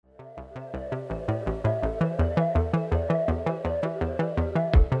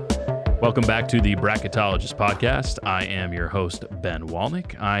Welcome back to the Bracketologist podcast. I am your host, Ben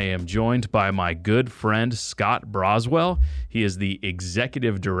Walnick. I am joined by my good friend, Scott Braswell. He is the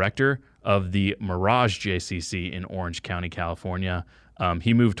executive director of the Mirage JCC in Orange County, California.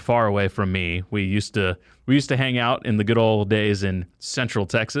 He moved far away from me. We used to hang out in the good old days in Central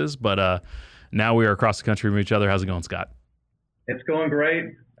Texas, but now we are across the country from each other. How's it going, Scott? It's going great.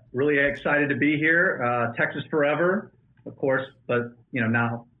 Really excited to be here. Texas forever, of course, but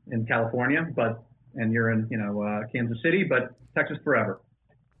now in California, and you're in Kansas City, but Texas forever.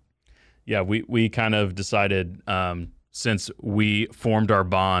 Yeah, we kind of decided since we formed our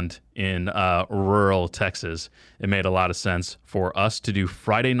bond in rural Texas, it made a lot of sense for us to do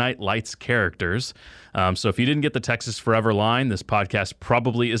Friday Night Lights characters. So if you didn't get the Texas Forever line, this podcast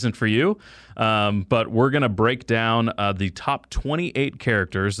probably isn't for you. But we're going to break down the top 28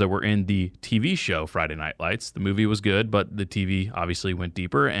 characters that were in the TV show Friday Night Lights. The movie was good, but the TV obviously went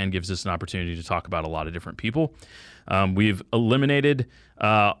deeper and gives us an opportunity to talk about a lot of different people. We've eliminated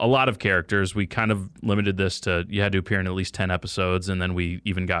a lot of characters. We kind of limited this to you had to appear in at least 10 episodes, and then we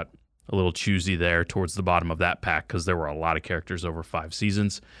even got a little choosy there towards the bottom of that pack because there were a lot of characters over 5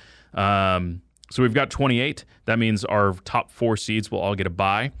 seasons. So we've got 28. That means our top 4 seeds will all get a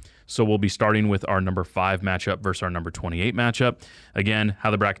bye. So we'll be starting with our number 5 matchup versus our number 28 matchup. Again,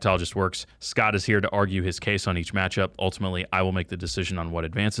 how the bracketologist works, Scott is here to argue his case on each matchup. Ultimately, I will make the decision on what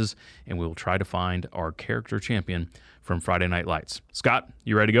advances, and we will try to find our character champion from Friday Night Lights. Scott,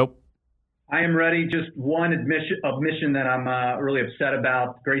 you ready to go? I am ready. Just one admission that I'm really upset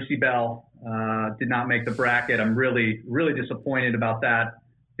about. Gracie Bell did not make the bracket. I'm really, really disappointed about that.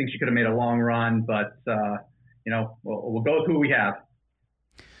 I think she could have made a long run, but we'll go with who we have.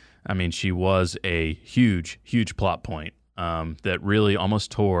 I mean, she was a huge, huge plot point that really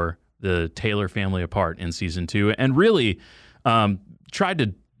almost tore the Taylor family apart in season 2 and really tried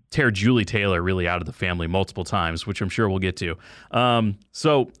to tear Julie Taylor really out of the family multiple times, which I'm sure we'll get to.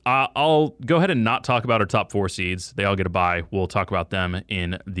 So I'll go ahead and not talk about our top 4 seeds. They all get a bye. We'll talk about them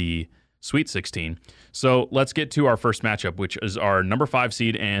in the Sweet 16. So let's get to our first matchup, which is our number 5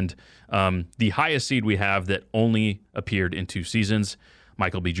 seed and the highest seed we have that only appeared in 2 seasons.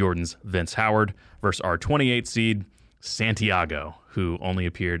 Michael B. Jordan's Vince Howard versus our 28 seed, Santiago, who only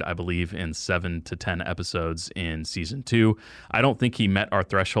appeared, I believe, in 7 to 10 episodes in season 2. I don't think he met our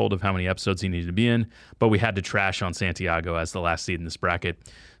threshold of how many episodes he needed to be in, but we had to trash on Santiago as the last seed in this bracket.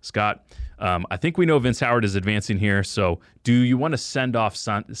 Scott, I think we know Vince Howard is advancing here, so do you want to send off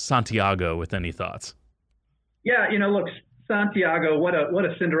Santiago with any thoughts? Yeah, look, Santiago, what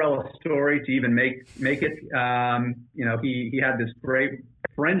a Cinderella story to even make it. He had this great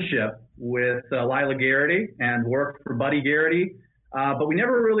friendship with Lila Garrity and worked for Buddy Garrity, but we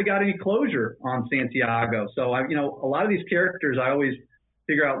never really got any closure on Santiago. So a lot of these characters, I always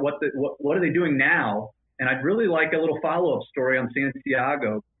figure out what are they doing now, and I'd really like a little follow-up story on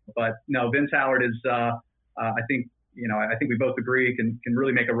Santiago. But no, Vince Howard is, I think we both agree can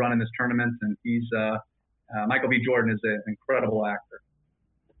really make a run in this tournament, and he's. Michael B. Jordan is an incredible actor.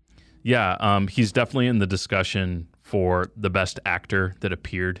 Yeah, he's definitely in the discussion for the best actor that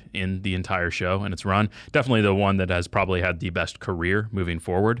appeared in the entire show and its run. Definitely the one that has probably had the best career moving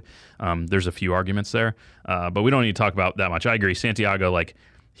forward. There's a few arguments there, but we don't need to talk about that much. I agree. Santiago,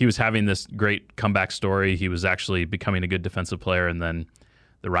 he was having this great comeback story. He was actually becoming a good defensive player, and then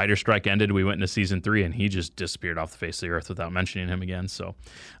the writer's strike ended. We went into season 3, and he just disappeared off the face of the earth without mentioning him again. So,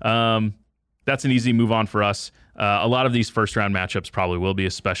 that's an easy move on for us. A lot of these first-round matchups probably will be,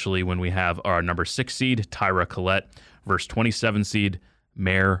 especially when we have our number 6 seed, Tyra Collette, versus 27 seed,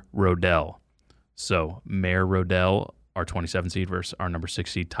 Mare Rodell. So, Mare Rodell, our 27 seed, versus our number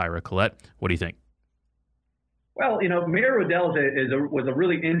 6 seed, Tyra Collette. What do you think? Well, Mare Rodell was a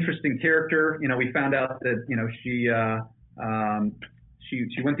really interesting character. We found out that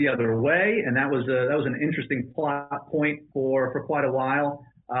she went the other way, and that was an interesting plot point for quite a while.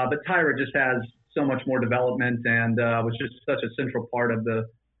 But Tyra just has so much more development and was just such a central part of the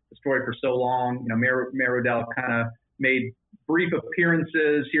story for so long. Mare Rodell kind of made brief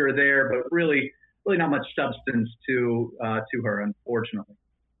appearances here or there, but really not much substance to her, unfortunately.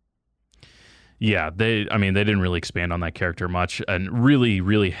 Yeah, they didn't really expand on that character much, and really,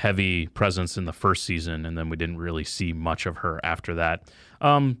 really heavy presence in the first season, and then we didn't really see much of her after that.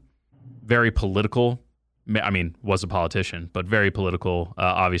 Very political. Was a politician, but very political.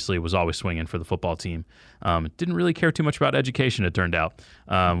 Obviously, was always swinging for the football team. Didn't really care too much about education, it turned out,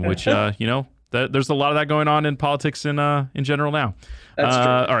 which, there's a lot of that going on in politics in general now. That's true.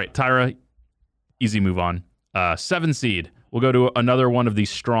 All right, Tyra, easy move on. 7 seed, we'll go to another one of these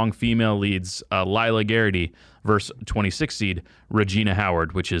strong female leads, Lila Garrity versus 26 seed Regina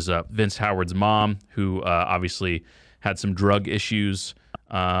Howard, which is Vince Howard's mom, who obviously had some drug issues.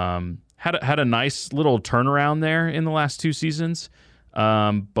 Had a nice little turnaround there in the last 2 seasons.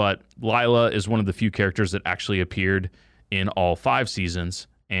 But Lila is one of the few characters that actually appeared in all 5 seasons,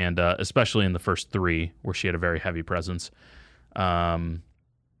 and especially in the first 3, where she had a very heavy presence.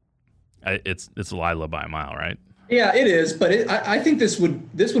 It's Lila by a mile, right? Yeah, it is. But I think this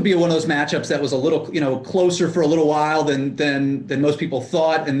would be one of those matchups that was a little closer for a little while than most people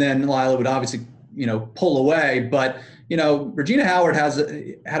thought, and then Lila would obviously pull away. But Regina Howard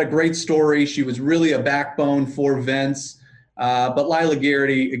had a great story. She was really a backbone for Vince. But Lila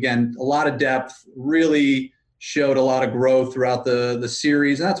Garrity, again, a lot of depth, really showed a lot of growth throughout the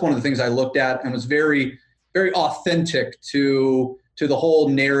series. And that's one of the things I looked at and was very, very authentic to the whole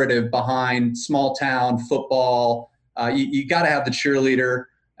narrative behind small town football. You got to have the cheerleader.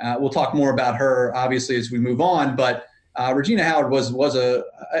 We'll talk more about her, obviously, as we move on. But Regina Howard was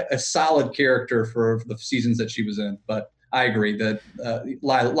a solid character for the seasons that she was in. But I agree that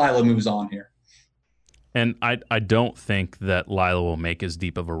Lila moves on here. And I don't think that Lila will make as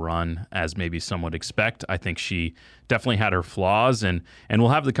deep of a run as maybe some would expect. I think she definitely had her flaws, and we'll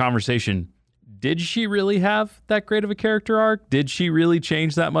have the conversation. Did she really have that great of a character arc? Did she really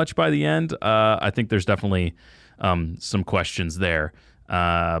change that much by the end? I think there's definitely some questions there.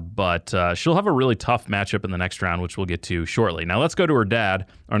 But she'll have a really tough matchup in the next round, which we'll get to shortly. Now let's go to her dad,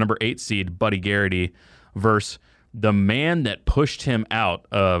 our number 8 seed, Buddy Garrity, versus the man that pushed him out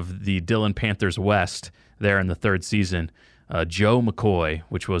of the Dillon Panthers West there in the 3rd season, Joe McCoy,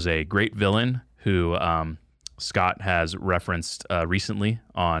 which was a great villain who Scott has referenced recently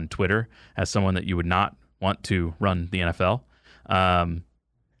on Twitter as someone that you would not want to run the NFL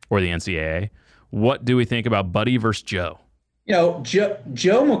or the NCAA. What do we think about Buddy versus Joe? Joe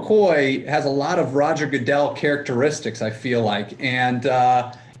McCoy has a lot of Roger Goodell characteristics, I feel like. And,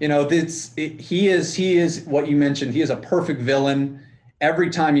 he is what you mentioned. He is a perfect villain.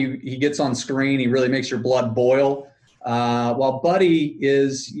 Every time he gets on screen, he really makes your blood boil. While Buddy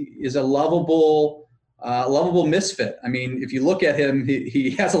is a lovable misfit. I mean, if you look at him,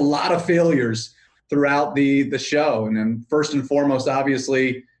 he has a lot of failures throughout the show. And then first and foremost,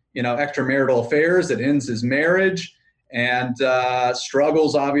 obviously, extramarital affairs that ends his marriage, and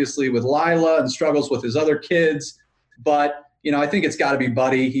struggles obviously with Lila and struggles with his other kids. But, I think it's got to be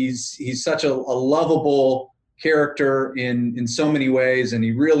Buddy. He's such a lovable character in so many ways, and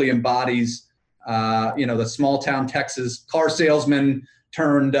he really embodies, the small town Texas car salesman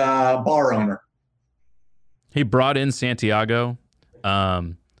turned bar owner. He brought in Santiago.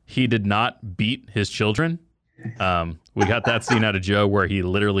 He did not beat his children. We got that scene out of Joe where he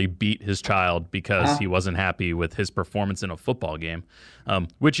literally beat his child because he wasn't happy with his performance in a football game,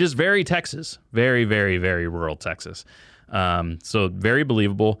 which is very Texas, very, very, very rural Texas. So very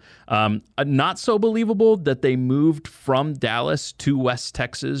believable. Not so believable that they moved from Dallas to West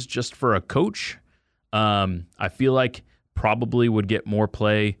Texas just for a coach. I feel like probably would get more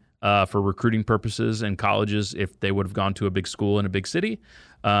play for recruiting purposes in colleges if they would have gone to a big school in a big city.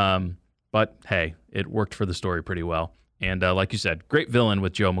 But hey, it worked for the story pretty well. And like you said, great villain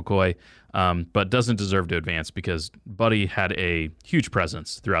with Joe McCoy, but doesn't deserve to advance because Buddy had a huge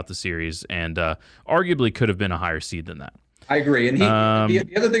presence throughout the series and arguably could have been a higher seed than that. I agree. And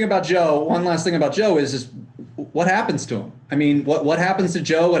the other thing about Joe, one last thing about Joe is what happens to him? I mean, what happens to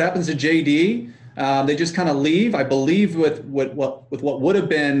Joe? What happens to JD? They just kind of leave. I believe with what would have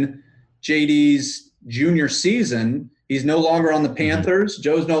been JD's junior season, he's no longer on the Panthers.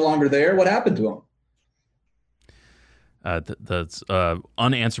 Joe's no longer there. What happened to him? That's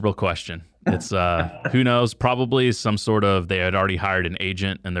unanswerable question. It's who knows? Probably some sort of they had already hired an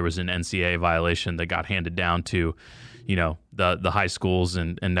agent, and there was an NCAA violation that got handed down to, the high schools,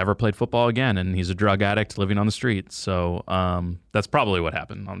 and never played football again. And he's a drug addict living on the street. So that's probably what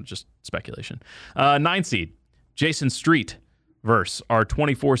happened. I'm just speculation. 9 seed Jason Street versus our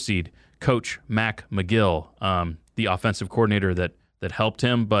 24 seed Coach Mac McGill, the offensive coordinator that helped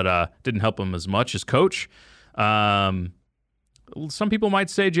him, but didn't help him as much as Coach. Some people might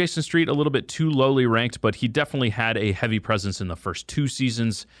say Jason Street a little bit too lowly ranked, but he definitely had a heavy presence in the first 2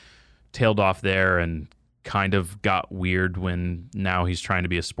 seasons, tailed off there and kind of got weird when now he's trying to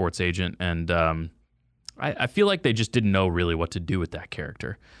be a sports agent. And I feel like they just didn't know really what to do with that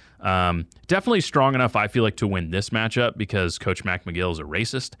character. Definitely strong enough, I feel like, to win this matchup because Coach Mac McGill is a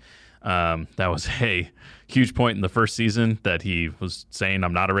racist. That was a huge point in the first season that he was saying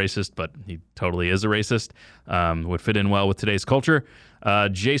I'm not a racist, but he totally is a racist. Would fit in well with today's culture.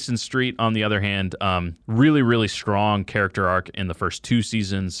 Jason Street, on the other hand, really, really strong character arc in the first 2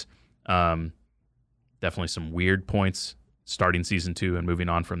 seasons. Definitely some weird points starting season 2 and moving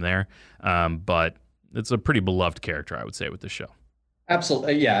on from there. But it's a pretty beloved character, I would say, with this show.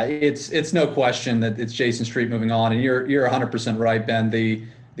 Absolutely. Yeah, it's no question that it's Jason Street moving on. And you're 100% right, Ben. The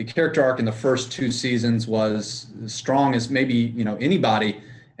character arc in the first 2 seasons was as strong as maybe, anybody.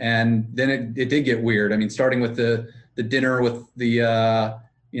 And then it did get weird. I mean, starting with the dinner with the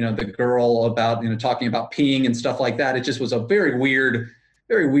girl about, talking about peeing and stuff like that. It just was a very weird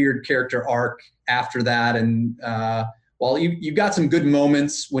character arc after that. And while you got some good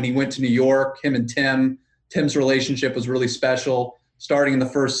moments when he went to New York, him and Tim's relationship was really special. Starting in the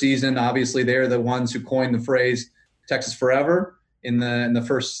first season, obviously they're the ones who coined the phrase Texas Forever in the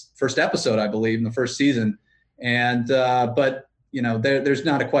first episode, I believe, in the first season. And but there's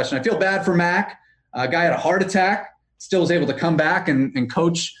not a question. I feel bad for Mac. Guy had a heart attack, still was able to come back and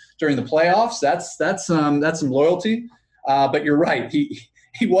coach during the playoffs. That's some loyalty. But you're right.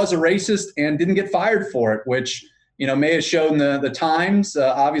 He was a racist and didn't get fired for it, which may have shown the times.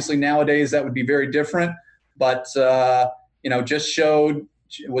 Obviously nowadays that would be very different. But just showed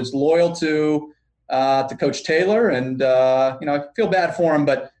was loyal to Coach Taylor, and I feel bad for him,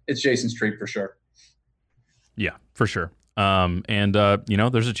 but it's Jason Street for sure. Yeah, for sure.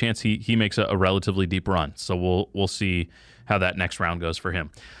 There's a chance he makes a relatively deep run, so we'll see how that next round goes for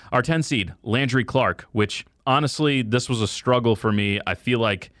him. Our 10 seed, Landry Clark, which honestly this was a struggle for me. I feel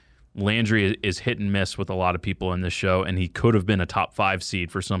like Landry is hit and miss with a lot of people in this show, and he could have been a top 5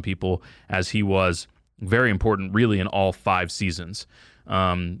 seed for some people, as he was very important really in all 5 seasons.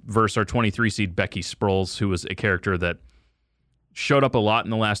 Versus our 23 seed Becky Sproles, who was a character that showed up a lot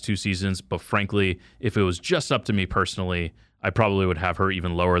in the last 2 seasons, but frankly, if it was just up to me personally, I probably would have her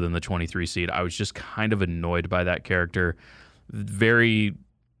even lower than the 23 seed. I was just kind of annoyed by that character.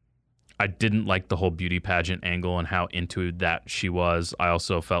 I didn't like the whole beauty pageant angle and how into that she was. I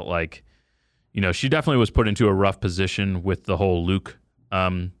also felt like, she definitely was put into a rough position with the whole Luke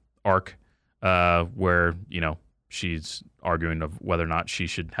arc, where, she's arguing of whether or not she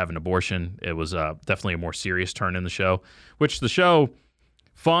should have an abortion. It was definitely a more serious turn in the show, which the show,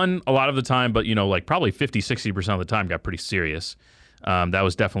 fun a lot of the time, but, probably 50-60% of the time got pretty serious. That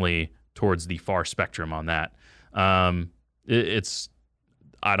was definitely towards the far spectrum on that.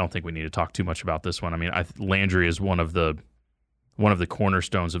 I don't think we need to talk too much about this one. I mean, Landry is one of the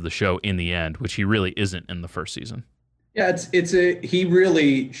cornerstones of the show in the end, which he really isn't in the first season. Yeah, he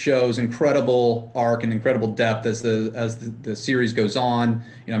really shows incredible arc and incredible depth as the series goes on.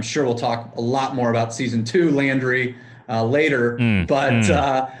 I'm sure we'll talk a lot more about season 2 Landry later.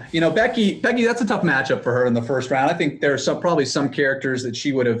 Becky, that's a tough matchup for her in the first round. I think there are probably some characters that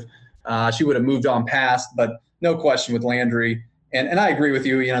she would have moved on past, but no question with Landry. And I agree with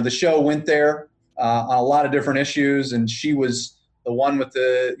you. The show went there on a lot of different issues, and she was the one with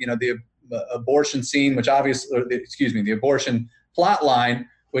the abortion scene, which the abortion plot line,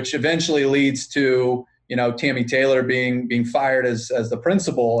 which eventually leads to, Tammy Taylor being fired as the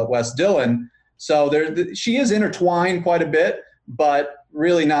principal at West Dillon. So she is intertwined quite a bit, but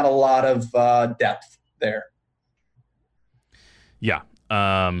really not a lot of depth there. Yeah.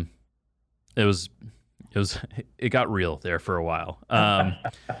 It got real there for a while.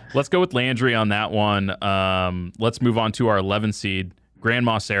 Let's go with Landry on that one. Let's move on to our 11 seed,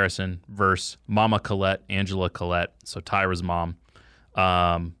 Grandma Saracen versus Mama Colette, Angela Colette, so Tyra's mom.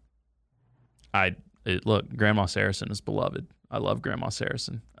 Look, Grandma Saracen is beloved. I love Grandma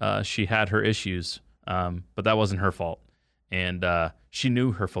Saracen. She had her issues, but that wasn't her fault. And she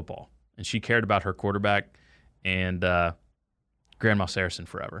knew her football, and she cared about her quarterback, and Grandma Saracen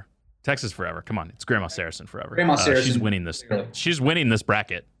forever. Texas forever. Come on, it's Grandma Saracen forever. Grandma Saracen. She's winning this. She's winning this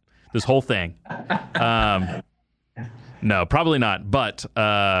bracket, this whole thing. No, probably not. But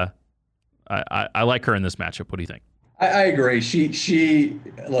I like her in this matchup. What do you think? I agree. She's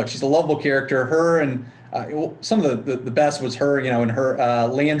a lovable character. Her and some of the best was her, in her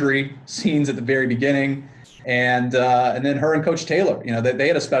Landry scenes at the very beginning, and then her and Coach Taylor. They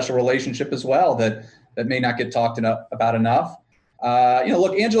had a special relationship as well that may not get talked about enough.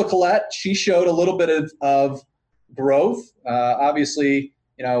 Look, Angela Colette, she showed a little bit of growth. Obviously,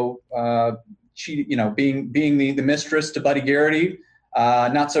 she, being the mistress to Buddy Garrity,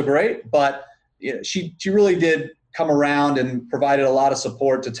 not so great, but she really did come around and provided a lot of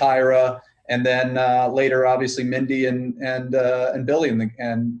support to Tyra and then later, obviously, Mindy and Billy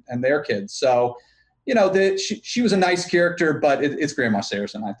and their kids. So, she was a nice character, but it's Grandma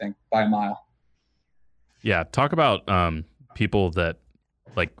Saracen, I think, by a mile. Yeah, talk about people that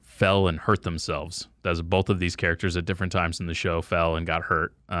like fell and hurt themselves. That's both of these characters at different times in the show fell and got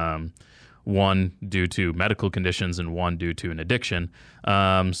hurt. One due to medical conditions and one due to an addiction.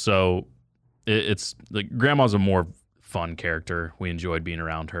 So it's like Grandma's a more fun character. We enjoyed being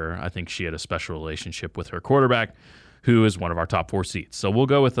around her. I think she had a special relationship with her quarterback, who is one of our top 4 seeds. So we'll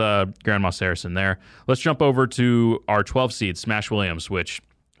go with Grandma Saracen there. Let's jump over to our 12 seed, Smash Williams, which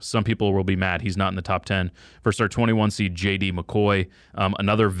some people will be mad he's not in the top 10, versus our 21 seed, J.D. McCoy,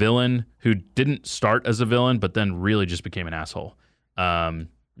 another villain who didn't start as a villain, but then really just became an asshole.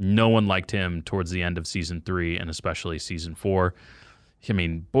 No one liked him towards the end of season 3 and especially season 4. I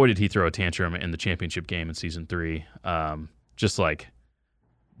mean, boy, did he throw a tantrum in the championship game in season 3. Just like,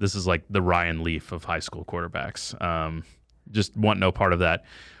 this is like the Ryan Leaf of high school quarterbacks. Just want no part of that.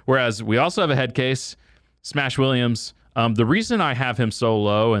 Whereas we also have a head case, Smash Williams. The reason I have him so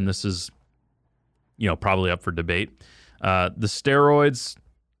low, and this is, probably up for debate, the steroids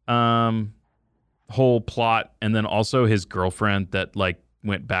whole plot, and then also his girlfriend that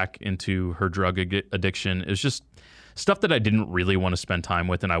went back into her drug addiction is just stuff that I didn't really want to spend time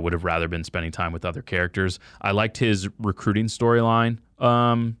with, and I would have rather been spending time with other characters. I liked his recruiting storyline,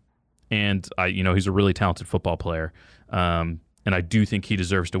 and he's a really talented football player, and I do think he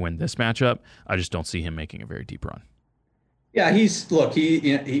deserves to win this matchup. I just don't see him making a very deep run. Yeah,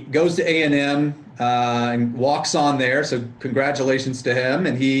 he goes to A&M and walks on there, so congratulations to him,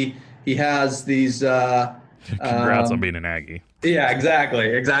 and he has these. Congrats on being an Aggie. Yeah,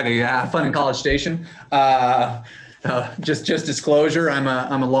 exactly. Yeah, fun in College Station. Just disclosure, I'm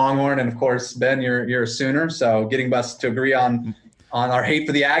a Longhorn, and of course, Ben, you're a Sooner. So getting us to agree on our hate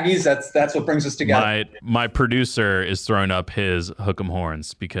for the Aggies, that's what brings us together. My producer is throwing up his hook 'em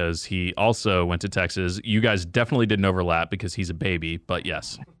horns because he also went to Texas. You guys definitely didn't overlap because he's a baby, but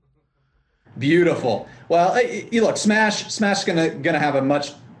yes. Beautiful. Well, you look, Smash gonna have a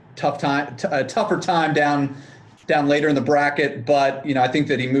much tougher time down later in the bracket, but I think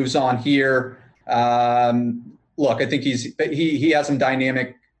that he moves on here. Look, I think he has some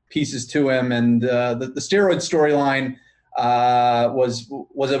dynamic pieces to him, and the steroid storyline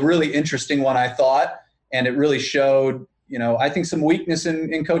was a really interesting one, I thought, and it really showed I think some weakness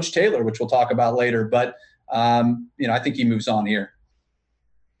in Coach Taylor, which we'll talk about later. But I think he moves on here.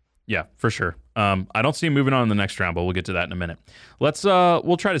 Yeah, for sure. I don't see him moving on in the next round, but we'll get to that in a minute.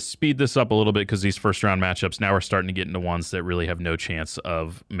 We'll try to speed this up a little bit because these first round matchups, now we're starting to get into ones that really have no chance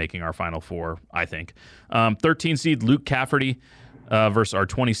of making our Final Four, I think. 13 seed Luke Cafferty versus our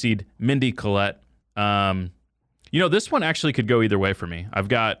 20 seed Mindy Collette. This one actually could go either way for me. I've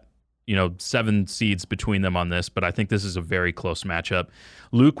got 7 seeds between them on this, but I think this is a very close matchup.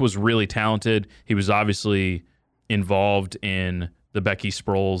 Luke was really talented. He was obviously involved in the Becky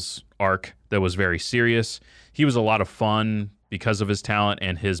Sproles arc that was very serious. He was a lot of fun because of his talent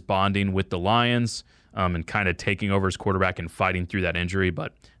and his bonding with the Lions, and kind of taking over as quarterback and fighting through that injury,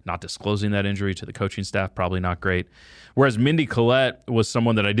 but not disclosing that injury to the coaching staff, probably not great. Whereas Mindy Collette was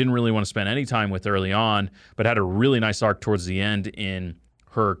someone that I didn't really want to spend any time with early on, but had a really nice arc towards the end in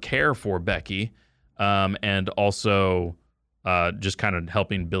her care for Becky, and also just kind of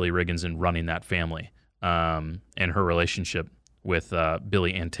helping Billy Riggins in running that family, and her relationship with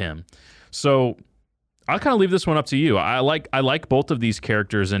Billy and Tim. So I'll kind of leave this one up to you. I like both of these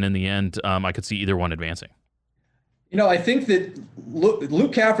characters, and in the end, I could see either one advancing. I think that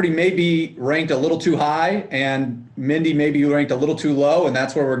Luke Cafferty may be ranked a little too high, and Mindy may be ranked a little too low, and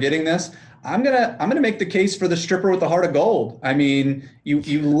that's where we're getting this. I'm gonna make the case for the stripper with the heart of gold. I mean,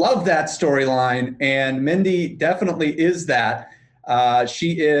 you love that storyline, and Mindy definitely is that.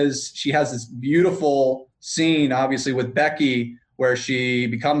 She has this beautiful scene, obviously, with Becky, where she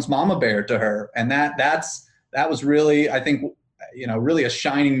becomes Mama Bear to her, and that was really, I think, really a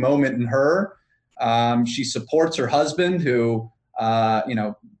shining moment in her. She supports her husband, who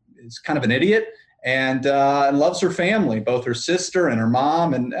is kind of an idiot, and loves her family, both her sister and her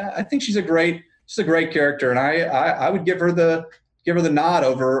mom, and I think she's a great character, and I would give her the nod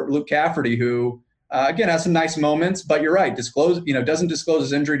over Luke Cafferty, who again has some nice moments, but you're right, doesn't disclose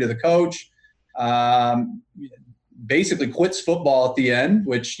his injury to the coach. Basically quits football at the end,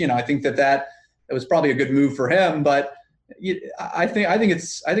 which I think that was probably a good move for him. But I think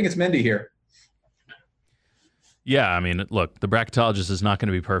it's Mindy here. Yeah, I mean, look, the bracketologist is not going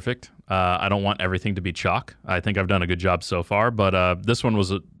to be perfect. I don't want everything to be chalk. I think I've done a good job so far, but this one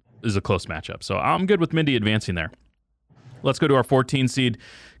is a close matchup. So I'm good with Mindy advancing there. Let's go to our 14 seed,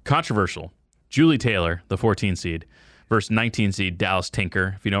 controversial Julie Taylor, the 14 seed, versus 19 seed Dallas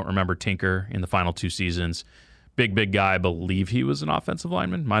Tinker. If you don't remember Tinker in the final 2 seasons, big guy. I believe he was an offensive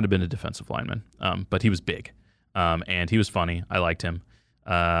lineman. Might have been a defensive lineman, but he was big. And he was funny. I liked him.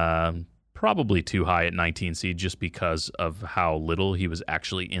 Probably too high at 19 seed just because of how little he was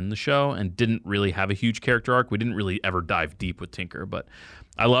actually in the show and didn't really have a huge character arc. We didn't really ever dive deep with Tinker, but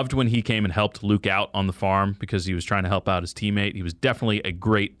I loved when he came and helped Luke out on the farm because he was trying to help out his teammate. He was definitely a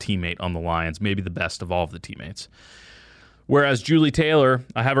great teammate on the Lions, maybe the best of all of the teammates. Whereas Julie Taylor,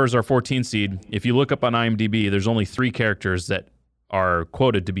 I have her as our 14 seed. If you look up on IMDb, there's only 3 characters that are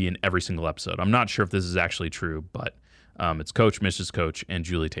quoted to be in every single episode. I'm not sure if this is actually true, but it's Coach, Mrs. Coach, and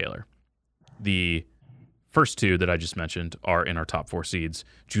Julie Taylor. The first 2 that I just mentioned are in our top 4 seeds.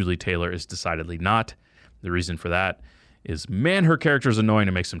 Julie Taylor is decidedly not. The reason for that is, man, her character is annoying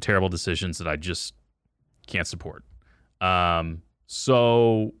and makes some terrible decisions that I just can't support.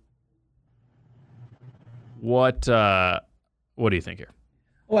 So what do you think here?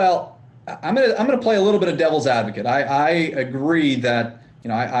 Well, I'm gonna play a little bit of devil's advocate. I agree that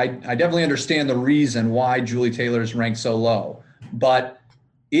I definitely understand the reason why Julie Taylor is ranked so low, but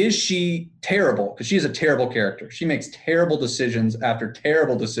is she terrible? Because she's a terrible character. She makes terrible decisions after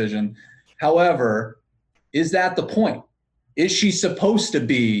terrible decision. However, is that the point? Is she supposed to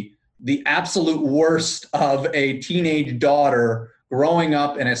be the absolute worst of a teenage daughter growing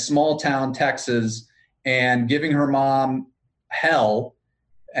up in a small town, Texas, and giving her mom hell?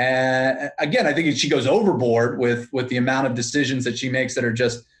 Again, I think she goes overboard with the amount of decisions that she makes that are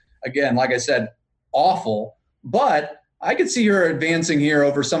just, again, like I said, awful. But I could see her advancing here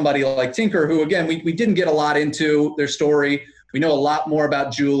over somebody like Tinker, who, again, we didn't get a lot into their story. We know a lot more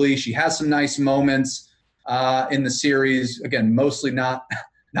about Julie. She has some nice moments in the series. Again, mostly not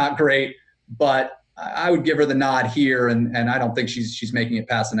great, but I would give her the nod here, and I don't think she's making it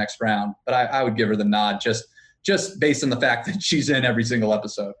past the next round. But I would give her the nod just based on the fact that she's in every single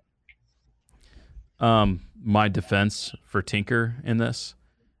episode. My defense for Tinker in this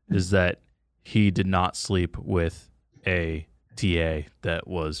is that he did not sleep with a TA that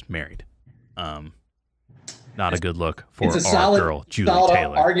was married. Not a good look for our girl, Julie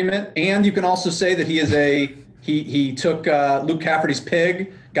Taylor. Argument, and you can also say that he took Luke Cafferty's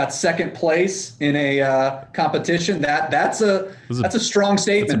pig, got second place in a competition. That's a strong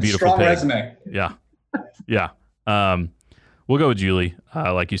statement, strong pig. Resume. Yeah. We'll go with Julie.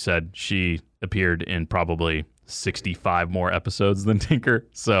 Like you said, she appeared in probably 65 more episodes than Tinker,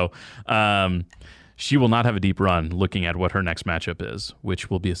 so she will not have a deep run looking at what her next matchup is,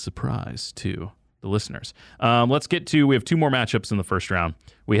 which will be a surprise to the listeners. We have 2 more matchups in the first round.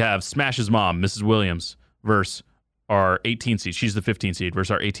 We have Smash's mom, Mrs. Williams, versus our 18 seed. She's the 15 seed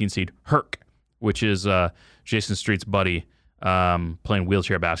versus our 18 seed, Herc, which is Jason Street's buddy playing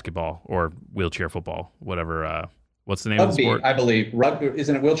wheelchair basketball or wheelchair football, whatever. What's the name of the sport? I believe. Rugby,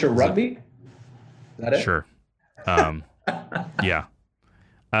 isn't it wheelchair rugby? Is that it? Sure. Yeah.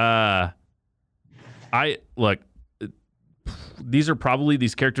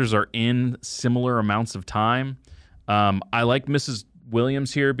 These characters are in similar amounts of time. I like Mrs.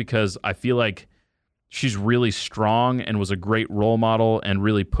 Williams here because I feel like she's really strong and was a great role model and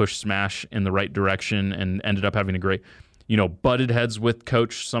really pushed Smash in the right direction and ended up having a great, butted heads with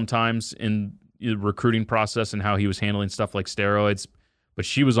Coach sometimes in the recruiting process and how he was handling stuff like steroids. But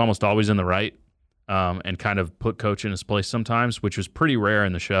she was almost always in the right and kind of put Coach in his place sometimes, which was pretty rare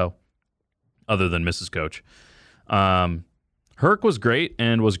in the show, other than Mrs. Coach. Herc was great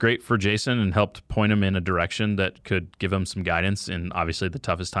and was great for Jason and helped point him in a direction that could give him some guidance in obviously the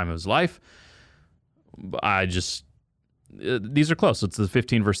toughest time of his life. These are close. It's the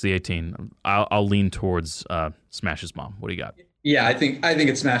 15 versus the 18. I'll lean towards Smash's mom. What do you got? Yeah, I think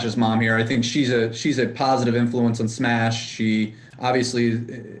it's Smash's mom here. I think she's a positive influence on Smash. She obviously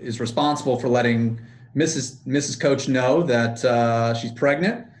is responsible for letting Mrs. Coach know that she's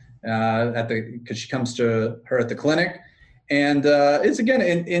pregnant because she comes to her at the clinic. And it's, again,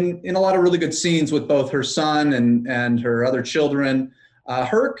 in a lot of really good scenes with both her son and her other children.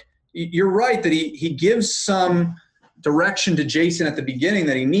 Herc, you're right that he gives some direction to Jason at the beginning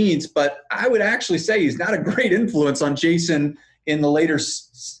that he needs, but I would actually say he's not a great influence on Jason in the later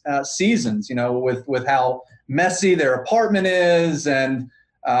seasons, with how messy their apartment is and,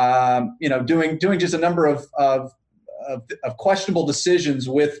 doing just a number of questionable decisions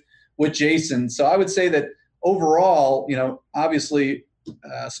with Jason. So I would say that overall, obviously,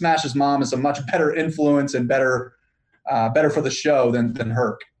 Smash's mom is a much better influence and better for the show than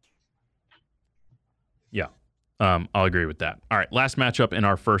Herc. Yeah. I'll agree with that. All right, last matchup in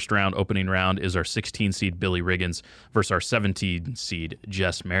our first round, opening round, is our 16 seed Billy Riggins versus our 17 seed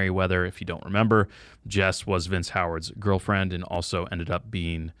Jess Merriweather. If you don't remember, Jess was Vince Howard's girlfriend and also ended up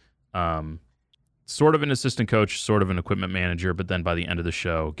being sort of an assistant coach, sort of an equipment manager, but then by the end of the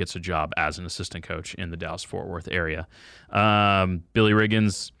show gets a job as an assistant coach in the Dallas-Fort Worth area. Billy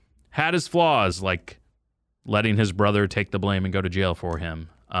Riggins had his flaws, like letting his brother take the blame and go to jail for him.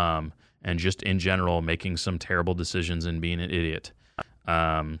 And just in general, making some terrible decisions and being an idiot.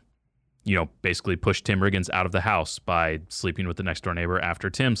 Basically pushed Tim Riggins out of the house by sleeping with the next door neighbor after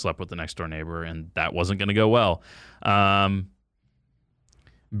Tim slept with the next door neighbor, and that wasn't going to go well.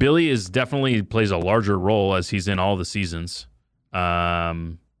 Billy definitely plays a larger role as he's in all the seasons.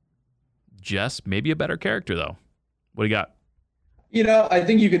 Jess, maybe a better character though. What do you got? I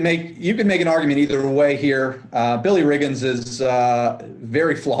think you could make an argument either way here. Billy Riggins is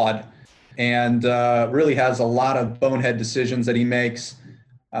very flawed and really has a lot of bonehead decisions that he makes.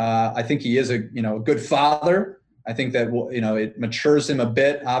 I think he is a good father. I think that it matures him a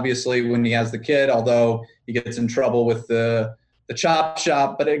bit, obviously, when he has the kid, although he gets in trouble with the chop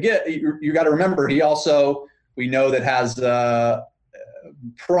shop. But again, you got to remember, he also, we know that has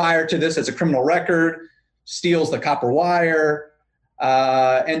prior to this as a criminal record, steals the copper wire.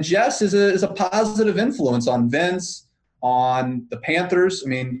 And Jess is a positive influence on Vince, on the Panthers. I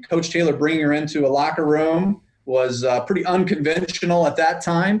mean, Coach Taylor bringing her into a locker room was pretty unconventional at that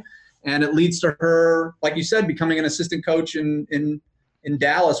time. And it leads to her, like you said, becoming an assistant coach in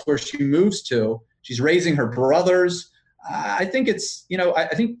Dallas, where she moves to. She's raising her brothers. I think it's, I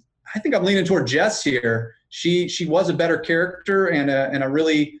think I'm leaning toward Jess here. She was a better character and a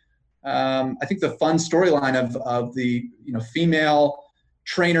really, I think the fun storyline of the female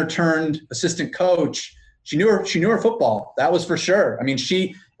trainer turned assistant coach. She knew her football. That was for sure. I mean,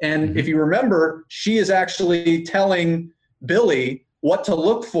 if you remember, she is actually telling Billy what to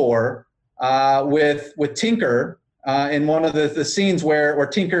look for with Tinker in one of the scenes where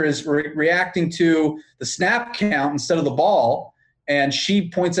Tinker is reacting to the snap count instead of the ball, and she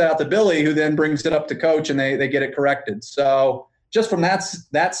points it out to Billy, who then brings it up to Coach, and they get it corrected. So just from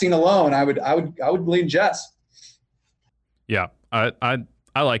that scene alone, I would lean Jess. Yeah,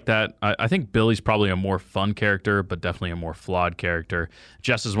 I like that. I think Billy's probably a more fun character, but definitely a more flawed character.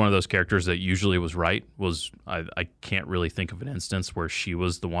 Jess is one of those characters that usually was right. I can't really think of an instance where she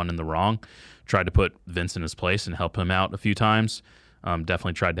was the one in the wrong. Tried to put Vince in his place and help him out a few times.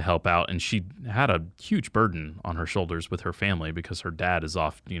 Definitely tried to help out, and she had a huge burden on her shoulders with her family because her dad is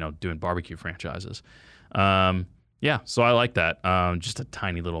off, doing barbecue franchises. So I like that. Just a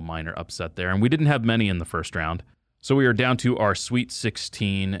tiny little minor upset there, and we didn't have many in the first round. So we are down to our Sweet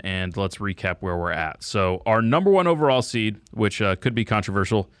 16, and let's recap where we're at. So our number one overall seed, which could be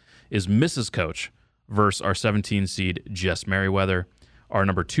controversial, is Mrs. Coach versus our 17 seed Jess Merriweather. Our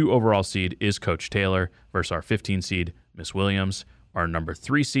number 2 overall seed is Coach Taylor versus our 15 seed Miss Williams. Our number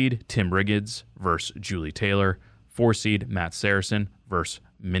 3 seed Tim Riggins versus Julie Taylor. 4 seed Matt Saracen versus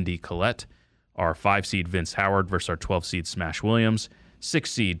Mindy Collette. Our 5 seed Vince Howard versus our 12 seed Smash Williams.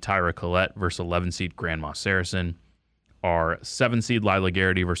 6 seed Tyra Collette versus 11 seed Grandma Saracen. Our 7 seed Lila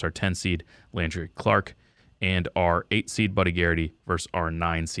Garrity versus our 10 seed Landry Clark, and our 8 seed Buddy Garrity versus our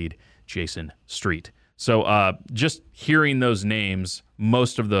 9 seed Jason Street. So just hearing those names,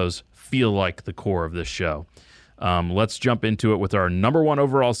 most of those feel like the core of this show. Let's jump into it with our number 1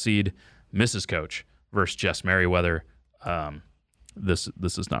 overall seed, Mrs. Coach versus Jess Merriweather. This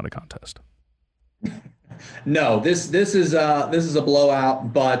is not a contest. No, this is a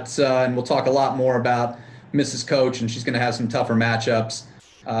blowout, but and we'll talk a lot more about Mrs. Coach, and she's going to have some tougher matchups.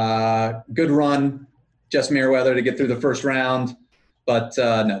 Good run, Jess Merriweather, to get through the first round, but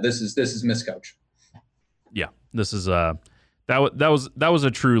no, this is Miss Coach. Yeah, this is that was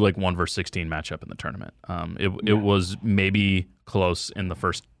a true 1 versus 16 matchup in the tournament. It was maybe close in the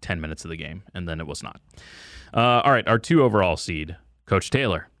first 10 minutes of the game, and then it was not. All right, our 2 overall seed, Coach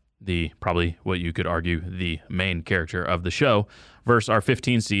Taylor, probably what you could argue the main character of the show, versus our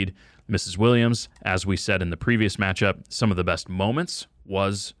 15 seed Mrs. Williams. As we said in the previous matchup, some of the best moments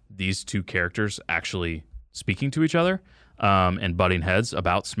was these 2 characters actually speaking to each other and butting heads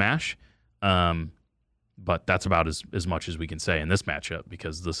about Smash. But that's about as much as we can say in this matchup,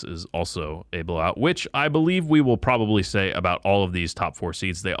 because this is also a blowout, which I believe we will probably say about all of these top 4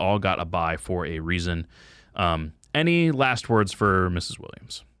 seeds. They all got a bye for a reason. Any last words for Mrs.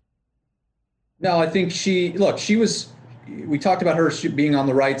 Williams? No, I think we talked about her being on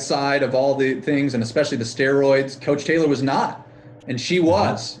the right side of all the things, and especially the steroids. Coach Taylor was not, and she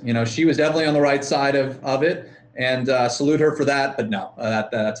was. She was definitely on the right side of it, and salute her for that. But no,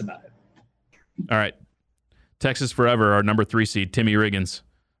 that's about it. All right. Texas Forever, our number 3 seed, Timmy Riggins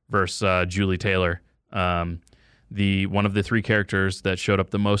versus Julie Taylor. One of the 3 characters that showed up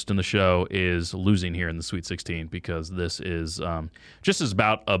the most in the show is losing here in the Sweet 16 because this is just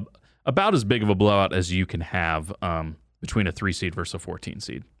about as big of a blowout as you can have between a 3 seed versus a 14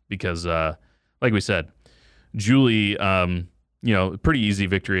 seed. Because, like we said, Julie, pretty easy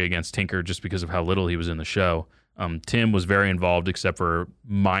victory against Tinker just because of how little he was in the show. Tim was very involved, except for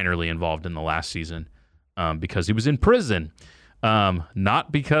minorly involved in the last season because he was in prison.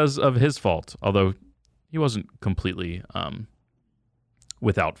 Not because of his fault, although he wasn't completely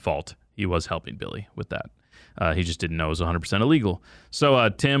without fault. He was helping Billy with that. He just didn't know it was 100% illegal. So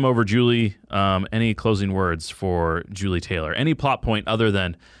Tim over Julie, any closing words for Julie Taylor? Any plot point other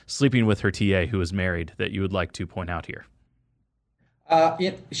than sleeping with her TA who is married that you would like to point out here?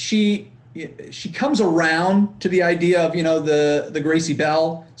 She comes around to the idea of, the Gracie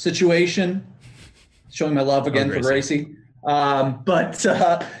Bell situation, showing my love again for Gracie.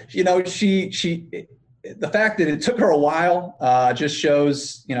 The fact that it took her a while just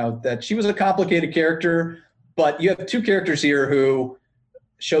shows, that she was a complicated character. But you have 2 characters here who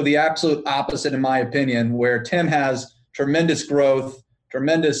show the absolute opposite, in my opinion, where Tim has tremendous growth,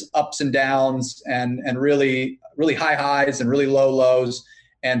 tremendous ups and downs, and really, really high highs and really low lows.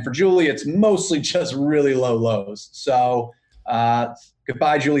 And for Julie, it's mostly just really low lows. So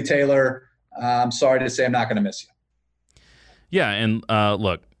goodbye, Julie Taylor. I'm sorry to say I'm not going to miss you. Yeah, and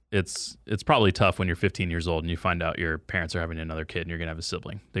look, it's probably tough when you're 15 years old and you find out your parents are having another kid and you're going to have a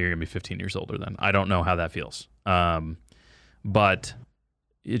sibling that you're going to be 15 years older than. I don't know how that feels. But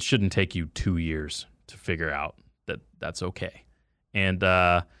it shouldn't take you 2 years to figure out that that's okay. And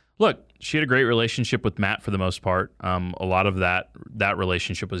look, she had a great relationship with Matt for the most part. A lot of that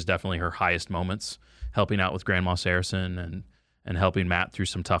relationship was definitely her highest moments, helping out with Grandma Saracen and helping Matt through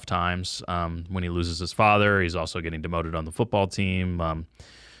some tough times. When he loses his father, he's also getting demoted on the football team. A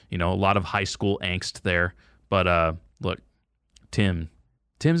lot of high school angst there. But look, Tim's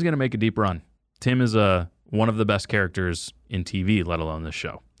going to make a deep run. Tim is one of the best characters in TV, let alone this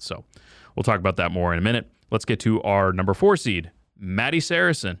show. So we'll talk about that more in a minute. Let's get to our number 4 seed, Maddie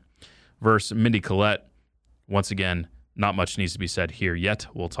Saracen versus Mindy Collette. Once again, not much needs to be said here yet.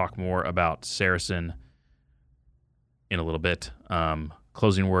 We'll talk more about Saracen in a little bit.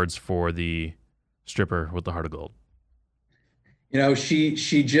 Closing words for the stripper with the heart of gold. She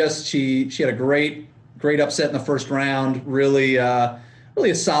had a great upset in the first round. Really a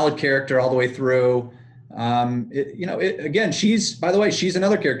solid character all the way through. Again, she's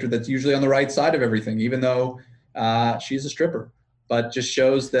another character that's usually on the right side of everything, even though she's a stripper. But just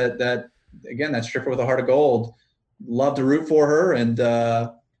shows that again, that stripper with a heart of gold. Love to root for her, and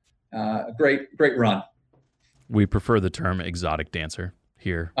great run. We prefer the term exotic dancer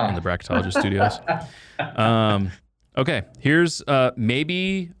here in the Bracketologist studios. Okay, here's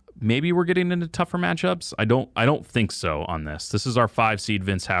maybe we're getting into tougher matchups. I don't think so on this. This is our 5 seed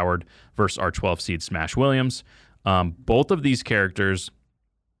Vince Howard versus our 12 seed Smash Williams. Both of these characters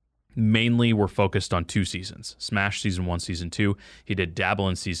mainly were focused on 2 seasons. Smash season 1, season 2. He did dabble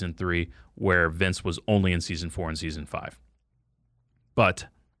in season 3, where Vince was only in season 4 and season 5. But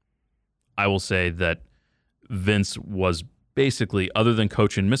I will say that Vince was basically, other than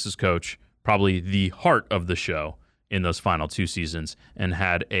Coach and Mrs. Coach, probably the heart of the show in those final 2 seasons and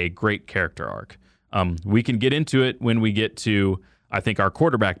had a great character arc. We can get into it when we get to, I think, our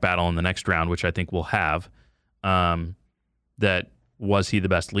quarterback battle in the next round, which I think we'll have. That was he the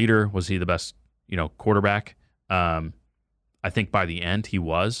best leader? Was he the best, quarterback? I think by the end he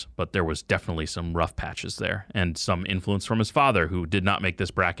was, but there was definitely some rough patches there and some influence from his father, who did not make this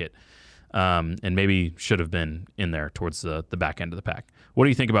bracket, and maybe should have been in there towards the back end of the pack. What do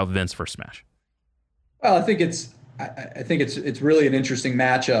you think about Vince versus Smash? Well, I think it's really an interesting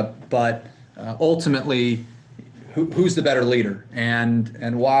matchup, but ultimately, who's the better leader?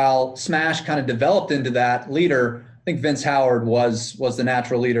 And while Smash kind of developed into that leader, I think Vince Howard was the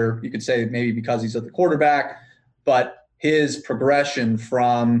natural leader. You could say maybe because he's at the quarterback, but his progression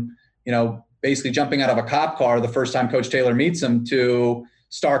from, basically jumping out of a cop car the first time Coach Taylor meets him to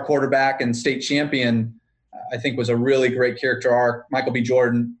star quarterback and state champion, I think was a really great character arc. Michael B.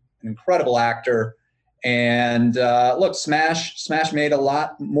 Jordan, an incredible actor. And look, Smash made a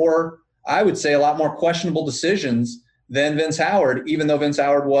lot more questionable decisions than Vince Howard, even though Vince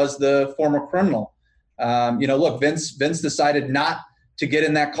Howard was the former criminal. Look, Vince decided not to get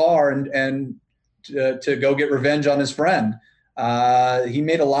in that car and to go get revenge on his friend. He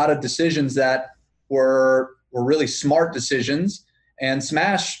made a lot of decisions that were really smart decisions. And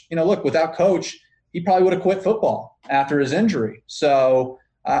Smash, without Coach, he probably would have quit football after his injury. So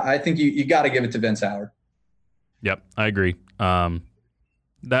I think you got to give it to Vince Howard. Yep, I agree.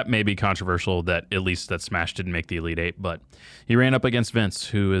 That may be controversial that at least that Smash didn't make the Elite Eight, but he ran up against Vince,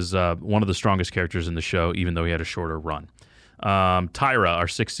 who is one of the strongest characters in the show, even though he had a shorter run. Tyra, our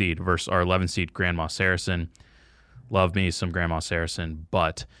 6th seed, versus our 11th seed, Grandma Saracen. Love me some Grandma Saracen,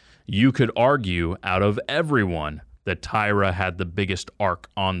 but you could argue out of everyone that Tyra had the biggest arc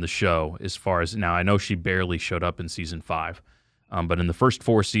on the show as far as, now I know she barely showed up in season 5, but in the first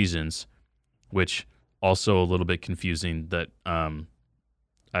 4 seasons, which also a little bit confusing that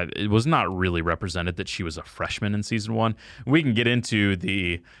it was not really represented that she was a freshman in season 1. We can get into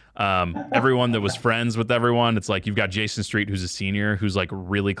the everyone that was friends with everyone. It's like you've got Jason Street, who's a senior, who's like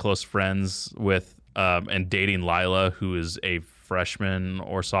really close friends with and dating Lila, who is a freshman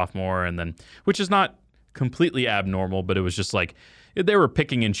or sophomore, and then, which is not completely abnormal, but it was just like they were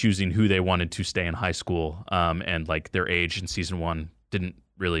picking and choosing who they wanted to stay in high school, and like their age in season 1 didn't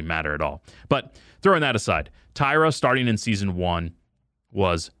really matter at all. But throwing that aside, Tyra, starting in season 1,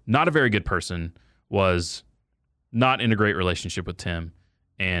 was not a very good person, was not in a great relationship with Tim,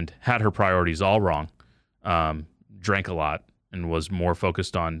 and had her priorities all wrong, drank a lot, and was more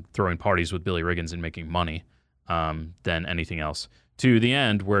focused on throwing parties with Billy Riggins and making money than anything else. To the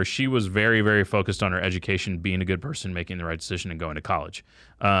end where she was very, very focused on her education, being a good person, making the right decision, and going to college.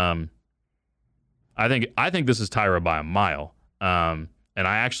 I think this is Tyra by a mile. And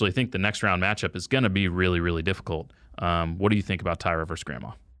I actually think the next round matchup is going to be really, really difficult. What do you think about Tyra versus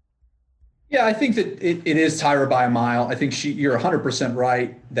Grandma? Yeah, I think that it is Tyra by a mile. I think you're 100%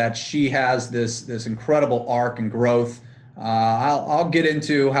 right that she has this incredible arc and growth. I'll get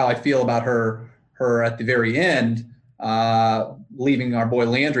into how I feel about her at the very end, leaving our boy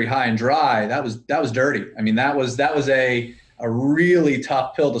Landry high and dry. That was dirty. I mean, that was a really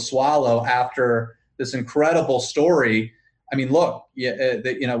tough pill to swallow after this incredible story. I mean, look,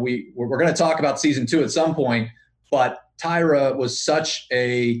 we're going to talk about season 2 at some point, but Tyra was such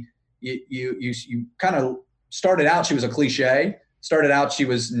a you kind of started out, she was a cliche. Started out, she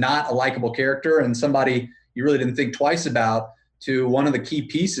was not a likable character and somebody you really didn't think twice about, to one of the key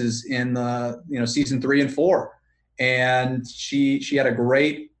pieces in the season 3 and 4. And she had a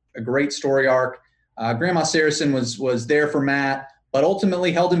great story arc. Grandma Saracen was there for Matt, but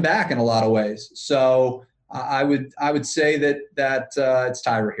ultimately held him back in a lot of ways. So I would say that it's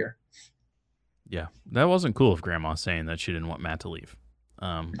Tyra here. Yeah, that wasn't cool of Grandma saying that she didn't want Matt to leave.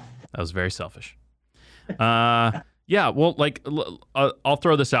 That was very selfish. Yeah, well, like I'll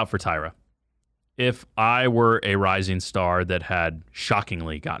throw this out for Tyra. If I were a rising star that had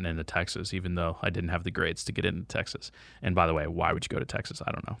shockingly gotten into Texas, even though I didn't have the grades to get into Texas, and by the way, why would you go to Texas?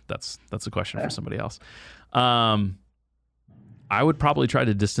 I don't know. That's a question for somebody else. I would probably try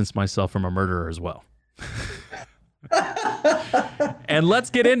to distance myself from a murderer as well. And let's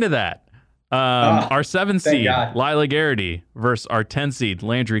get into that. Our 7 seed, Lila Garrity, versus our 10 seed,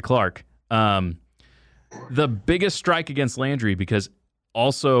 Landry Clark. The biggest strike against Landry, because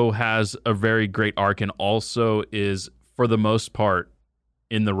also has a very great arc and also is, for the most part,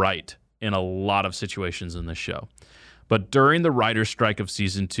 in the right in a lot of situations in this show. But during the writer's strike of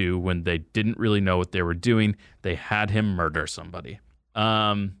season 2, when they didn't really know what they were doing, they had him murder somebody.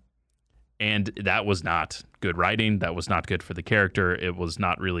 And that was not good writing. That was not good for the character. It was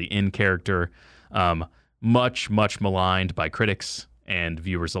not really in character. Much maligned by critics and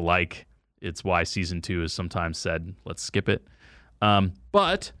viewers alike. It's why season 2 is sometimes said, let's skip it.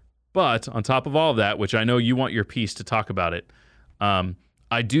 But on top of all of that, which I know you want your piece to talk about it,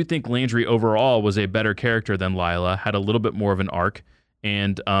 I do think Landry overall was a better character than Lila, had a little bit more of an arc,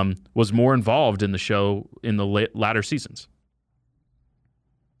 and was more involved in the show in the latter seasons.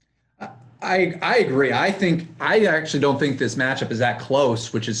 I agree. I actually don't think this matchup is that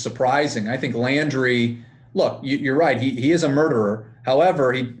close, which is surprising. I think Landry, look, you're right. He is a murderer.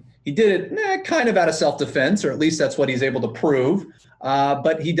 However, he did it kind of out of self-defense, or at least that's what he's able to prove.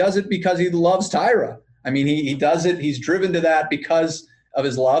 But he does it because he loves Tyra. I mean, he does it. He's driven to that because of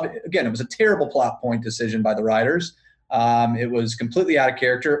his love. Again, it was a terrible plot point decision by the writers. It was completely out of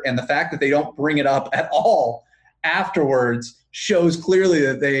character. And the fact that they don't bring it up at all afterwards shows clearly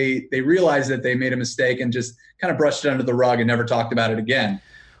that they realized that they made a mistake and just kind of brushed it under the rug and never talked about it again.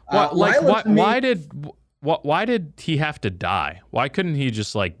 Why did he have to die? Why couldn't he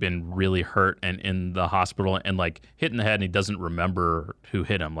just like been really hurt and in the hospital and like hit in the head and he doesn't remember who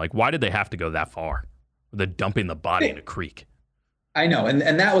hit him? Like, why did they have to go that far? They're dumping the body in a creek. I know. And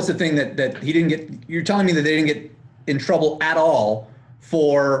that was the thing that he didn't get. You're telling me that they didn't get in trouble at all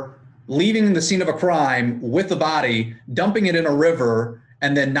for leaving the scene of a crime with the body, dumping it in a river,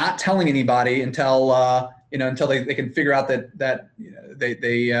 and then not telling anybody until until they can figure out that that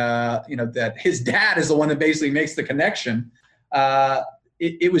his dad is the one that basically makes the connection.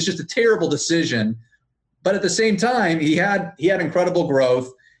 It was just a terrible decision. But at the same time, he had incredible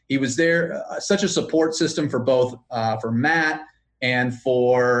growth. He was there, such a support system for both for Matt and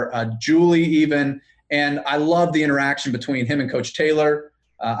for Julie even. And I love the interaction between him and Coach Taylor.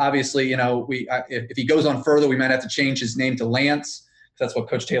 Obviously, if he goes on further, we might have to change his name to Lance. That's what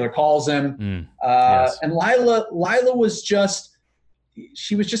Coach Taylor calls him. Yes. And Lila was just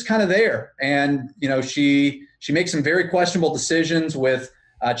kind of there. And, she makes some very questionable decisions with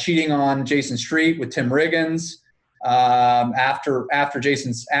cheating on Jason Street with Tim Riggins after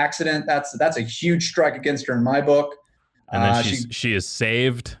Jason's accident. That's a huge strike against her in my book. And then she is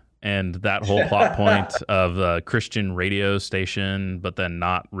saved, and that whole plot point of a Christian radio station, but then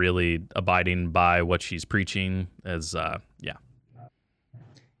not really abiding by what she's preaching is,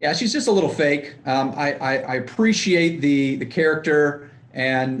 Yeah, she's just a little fake. I appreciate the character,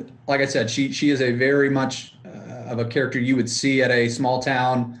 and like I said, she is a very much of a character you would see at a small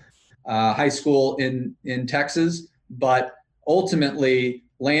town high school in Texas. But ultimately,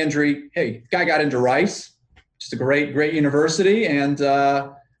 Landry, hey, guy got into Rice, just a great university, and I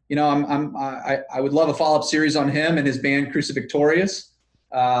would love a follow-up series on him and his band Crucifixtorious.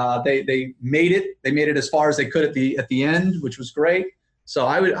 They made it. They made it as far as they could at the end, which was great. So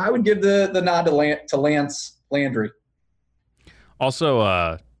I would give the nod to Lance Landry.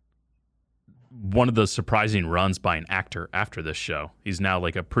 Also, one of the surprising runs by an actor after this show. He's now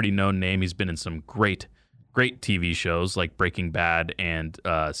like a pretty known name. He's been in some great TV shows like Breaking Bad and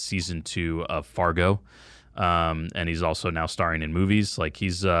season 2 of Fargo, and he's also now starring in movies. Like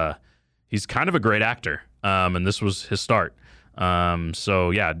he's kind of a great actor, and this was his start. So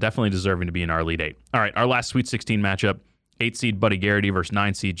yeah, definitely deserving to be in our Elite 8. All right, our last Sweet 16 matchup. 8 seed Buddy Garrity versus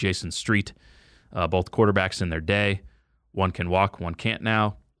 9 seed Jason Street. Both quarterbacks in their day. One can walk, one can't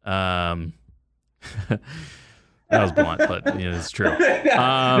now. That was blunt, but it's true.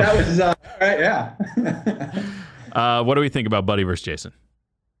 That was right, yeah. What do we think about Buddy versus Jason?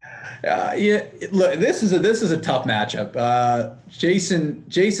 Look, this is a tough matchup.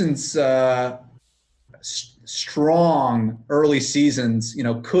 Jason's strong early seasons,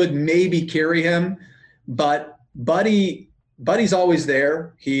 could maybe carry him, but Buddy's always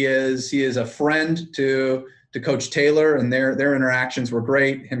there. He is a friend to Coach Taylor, and their interactions were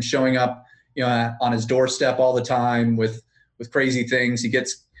great. Him showing up, on his doorstep all the time with crazy things. He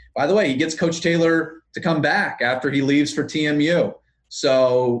gets Coach Taylor to come back after he leaves for TMU.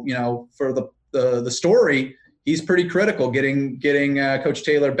 So, for the story, he's pretty critical getting Coach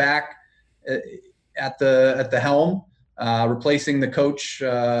Taylor back at the helm, replacing the coach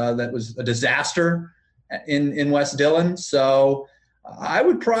that was a disaster in West Dillon. So I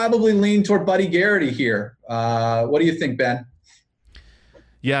would probably lean toward Buddy Garrity here. What do you think, Ben?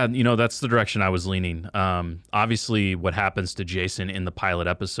 Yeah, that's the direction I was leaning. Obviously, what happens to Jason in the pilot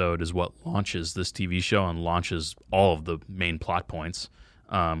episode is what launches this TV show and launches all of the main plot points,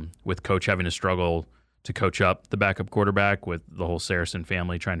 with Coach having to struggle to coach up the backup quarterback, with the whole Saracen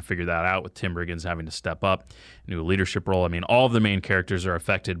family trying to figure that out, with Tim Riggins having to step up into a leadership role. I mean, all of the main characters are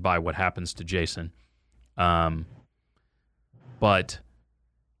affected by what happens to Jason. But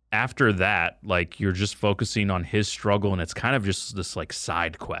after that, like, you're just focusing on his struggle, and it's kind of just this like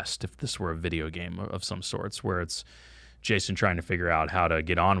side quest, if this were a video game of some sorts, where it's Jason trying to figure out how to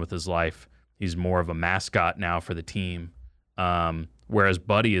get on with his life. He's more of a mascot now for the team. Whereas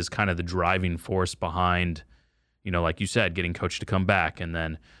Buddy is kind of the driving force behind, like you said, getting Coach to come back, and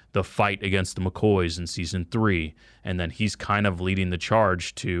then the fight against the McCoys in season 3. And then he's kind of leading the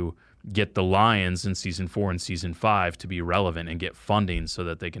charge to get the Lions in season 4 and season 5 to be relevant and get funding so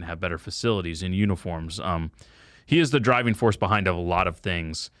that they can have better facilities and uniforms. He is the driving force behind a lot of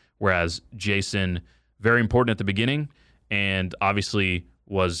things, whereas Jason, very important at the beginning, and obviously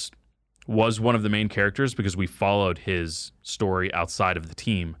was one of the main characters because we followed his story outside of the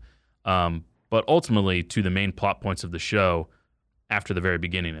team. But ultimately, to the main plot points of the show, after the very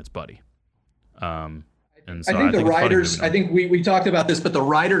beginning, it's Buddy. And so I think the writers, I think we talked about this, but the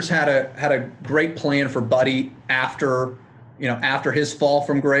writers had a great plan for Buddy after his fall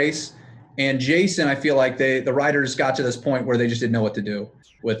from grace. And Jason, I feel like the writers got to this point where they just didn't know what to do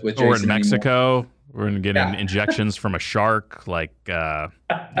with Jason. Or in Mexico, anymore. We're going to get injections from a shark. There's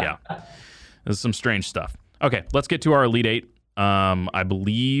some strange stuff. Okay, let's get to our Elite 8. I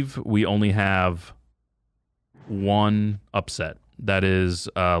believe we only have one upset. That is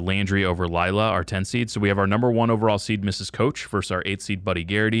Landry over Lila, our 10 seed. So we have our number 1 overall seed, Mrs. Coach, versus our 8 seed, Buddy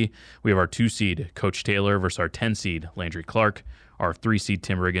Garrity. We have our 2 seed, Coach Taylor, versus our 10 seed, Landry Clark. Our 3 seed,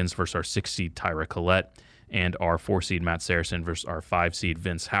 Tim Riggins, versus our 6 seed, Tyra Collette. and our 4 seed Matt Saracen versus our 5 seed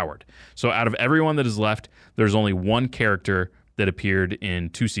Vince Howard. So out of everyone that is left, there's only one character that appeared in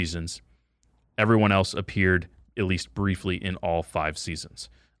 2 seasons. Everyone else appeared at least briefly in all 5 seasons.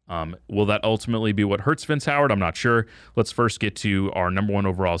 Will that ultimately be what hurts Vince Howard? I'm not sure. Let's first get to our number 1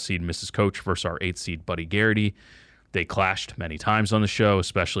 overall seed, Mrs. Coach, versus our 8th seed, Buddy Garrity. They clashed many times on the show,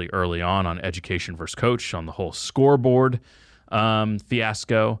 especially early on Education versus Coach, on the whole scoreboard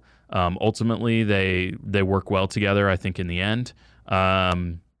fiasco. Ultimately, they work well together, I think, in the end.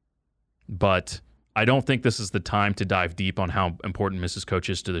 But I don't think this is the time to dive deep on how important Mrs. Coach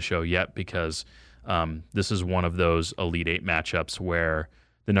is to the show yet, because this is one of those Elite 8 matchups where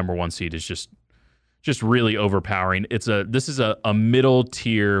the number 1 seed is just really overpowering. This is a middle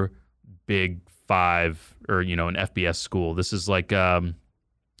tier Big 5 or an FBS school. This is like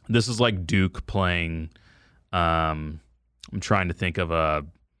Duke playing. I'm trying to think of a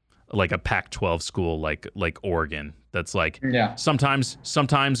Pac-12 school like Oregon. That's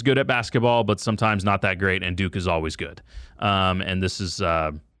sometimes good at basketball, but sometimes not that great. And Duke is always good. And this is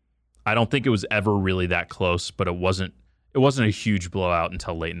I don't think it was ever really that close, but it wasn't a huge blowout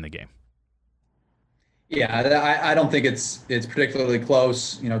until late in the game. Yeah, I don't think it's particularly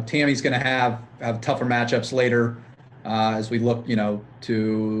close. Tammy's going to have tougher matchups later as we look,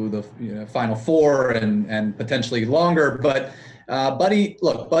 to the Final Four and potentially longer. But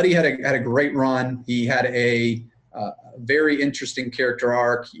Buddy had a great run. He had a very interesting character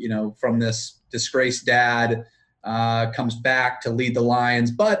arc. From this disgraced dad, comes back to lead the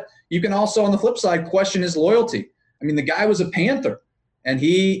Lions. But you can also, on the flip side, question his loyalty. I mean, the guy was a Panther. And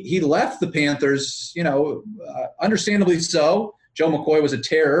he left the Panthers, understandably so. Joe McCoy was a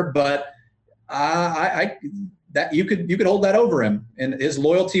terror, but that you could hold that over him. And his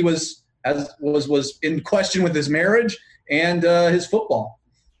loyalty was in question with his marriage and his football.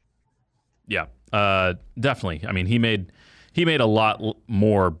 Yeah, definitely. I mean, he made a lot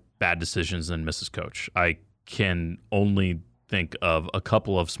more bad decisions than Mrs. Coach. I can only think of a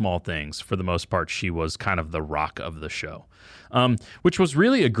couple of small things. For the most part, she was kind of the rock of the show. Which was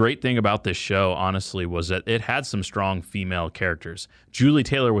really a great thing about this show, honestly, was that it had some strong female characters. Julie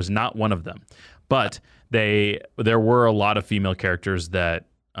Taylor was not one of them, but there were a lot of female characters that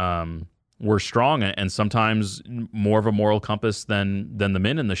were strong and sometimes more of a moral compass than the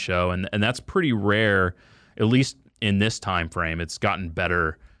men in the show, and that's pretty rare, at least in this time frame. It's gotten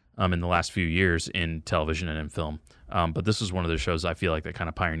better in the last few years in television and in film, but this is one of the shows I feel like that kind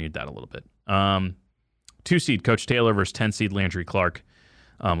of pioneered that a little bit. 2 seed Coach Taylor versus 10 seed Landry Clark.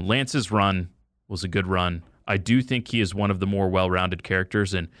 Lance's run was a good run. I do think he is one of the more well-rounded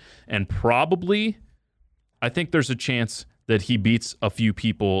characters, and probably I think there's a chance that he beats a few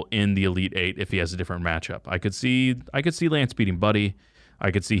people in the Elite 8 if he has a different matchup. I could see Lance beating Buddy. I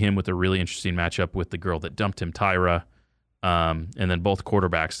could see him with a really interesting matchup with the girl that dumped him, Tyra. And then both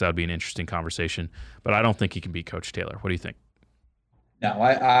quarterbacks, that would be an interesting conversation. But I don't think he can beat Coach Taylor. What do you think? No,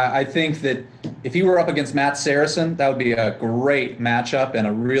 I think that if he were up against Matt Saracen, that would be a great matchup and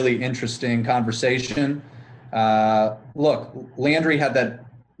a really interesting conversation. Look, Landry had that.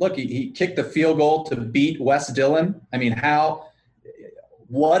 Look, he kicked the field goal to beat Wes Dillon. I mean,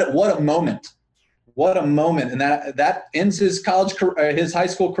 what a moment! What a moment! And that ends his high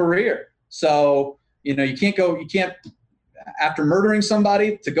school career. So you can't after murdering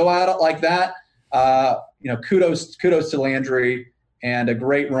somebody to go out like that. Kudos to Landry. And a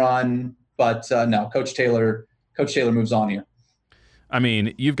great run, but no, Coach Taylor moves on here. I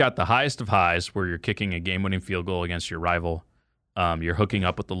mean, you've got the highest of highs where you're kicking a game-winning field goal against your rival. You're hooking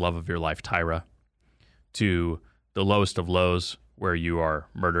up with the love of your life, Tyra, to the lowest of lows where you are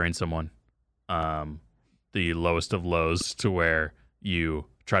murdering someone. The lowest of lows to where you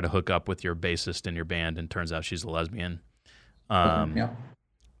try to hook up with your bassist in your band and turns out she's a lesbian. Yeah.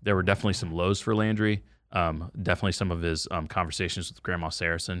 There were definitely some lows for Landry. Definitely some of his conversations with Grandma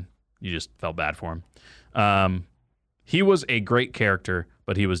Saracen. You just felt bad for him. He was a great character,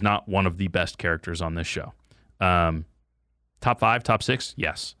 but he was not one of the best characters on this show. Top 5, top 6,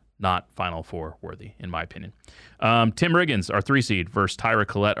 yes. Not Final Four worthy, in my opinion. Tim Riggins, our 3 seed, versus Tyra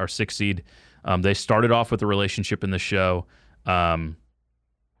Collette, our 6 seed. They started off with a relationship in the show.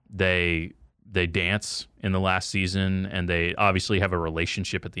 They dance in the last season, and they obviously have a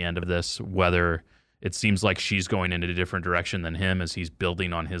relationship at the end of this, whether it seems like she's going in a different direction than him as he's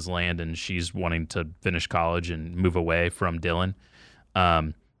building on his land and she's wanting to finish college and move away from Dylan.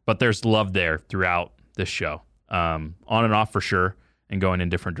 But there's love there throughout this show, on and off for sure, and going in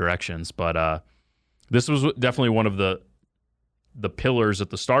different directions. But this was definitely one of the pillars at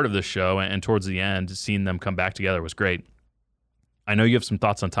the start of this show, and towards the end, seeing them come back together was great. I know you have some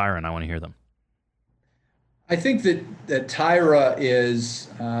thoughts on Tyra, and I want to hear them. I think that Tyra is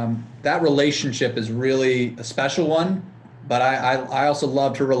that relationship is really a special one, but I also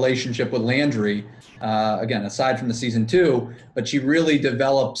loved her relationship with Landry. Again, aside from the season 2, but she really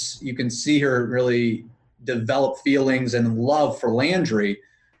develops. You can see her really develop feelings and love for Landry.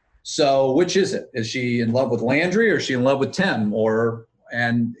 So, which is it? Is she in love with Landry, or is she in love with Tim?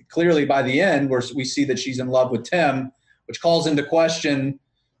 And clearly by the end, we see that she's in love with Tim, which calls into question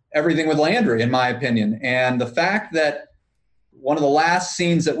everything with Landry, in my opinion. And the fact that one of the last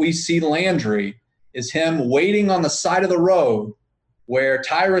scenes that we see Landry is him waiting on the side of the road where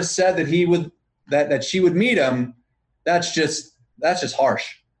Tyra said that she would meet him. That's just harsh.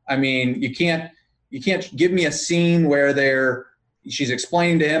 I mean, you can't give me a scene where she's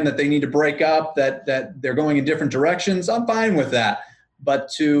explaining to him that they need to break up, that they're going in different directions. I'm fine with that. But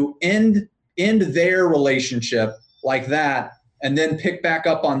to end their relationship like that, and then pick back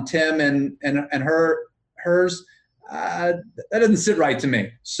up on Tim and hers, that doesn't sit right to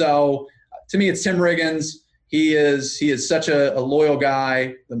me. So to me, it's Tim Riggins. He is such a loyal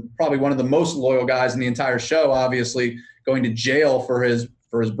guy, probably one of the most loyal guys in the entire show. Obviously, going to jail for his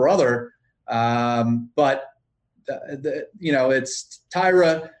brother, but it's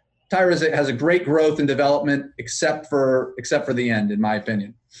Tyra. Tyra has a great growth and development, except for the end, in my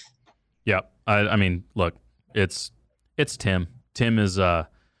opinion. Yeah, I mean, look, it's Tim. Tim is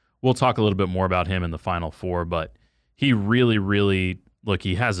we'll talk a little bit more about him in the final 4, but he really, really, look,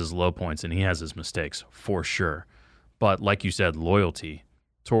 he has his low points and he has his mistakes for sure. But like you said, loyalty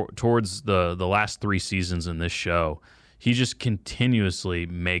towards the last 3 seasons in this show, he just continuously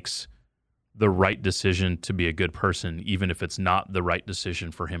makes the right decision to be a good person, even if it's not the right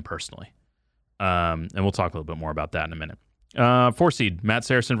decision for him personally. And we'll talk a little bit more about that in a minute. 4 seed, Matt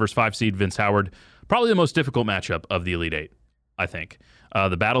Saracen versus 5 seed, Vince Howard. Probably the most difficult matchup of the Elite 8, I think.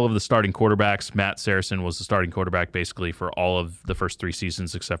 The battle of the starting quarterbacks. Matt Saracen was the starting quarterback basically for all of the first 3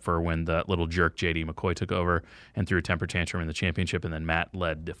 seasons, except for when that little jerk J.D. McCoy took over and threw a temper tantrum in the championship, and then Matt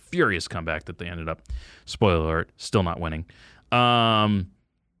led the furious comeback that they ended up, spoiler alert, still not winning.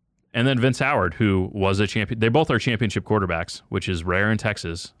 And then Vince Howard, who was a champion. They both are championship quarterbacks, which is rare in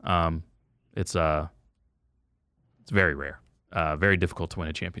Texas. It's very rare. Very difficult to win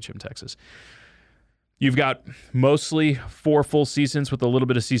a championship in Texas. You've got mostly 4 full seasons with a little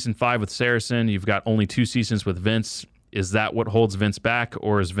bit of season 5 with Saracen. You've got only 2 seasons with Vince. Is that what holds Vince back,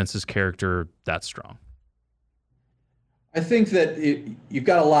 or is Vince's character that strong? I think that you've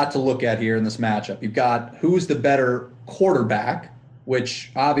got a lot to look at here in this matchup. You've got who's the better quarterback,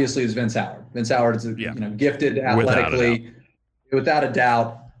 which obviously is Vince Howard. Vince Howard is gifted athletically, without a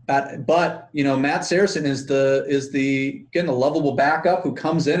doubt. But Matt Saracen is the lovable backup who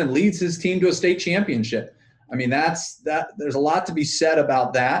comes in and leads his team to a state championship. I mean, there's a lot to be said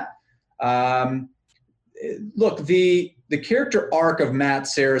about that. Look, the character arc of Matt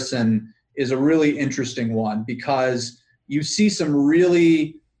Saracen is a really interesting one, because you see some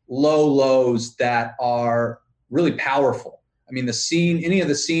really low lows that are really powerful. I mean, any of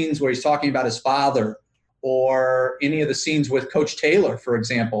the scenes where he's talking about his father, or any of the scenes with Coach Taylor, for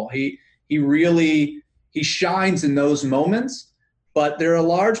example, he shines in those moments. But there are a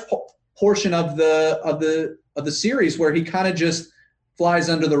large portion of the series where he kind of just flies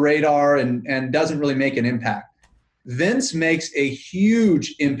under the radar and doesn't really make an impact. Vince makes a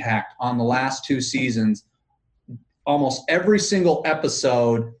huge impact on the last 2 seasons. Almost every single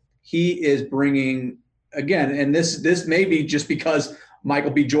episode, he is bringing, again, and this may be just because Michael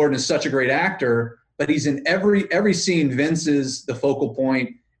B. Jordan is such a great actor, but he's in every scene. Vince is the focal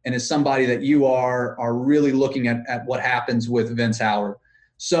point and is somebody that you are really looking at what happens with Vince Howard.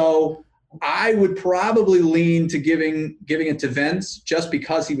 So I would probably lean to giving it to Vince, just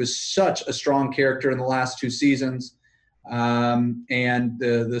because he was such a strong character in the last 2 seasons. And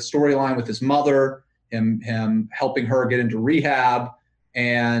the storyline with his mother, him helping her get into rehab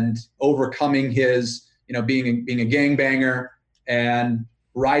and overcoming his, being a gangbanger and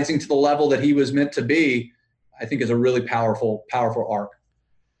rising to the level that he was meant to be, I think is a really powerful arc.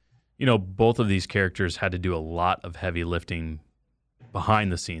 Both of these characters had to do a lot of heavy lifting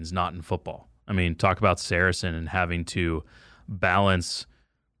behind the scenes, not in football. I mean, talk about Saracen and having to balance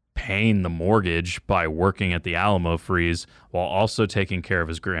paying the mortgage by working at the Alamo Freeze while also taking care of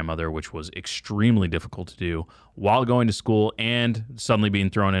his grandmother, which was extremely difficult to do, while going to school and suddenly being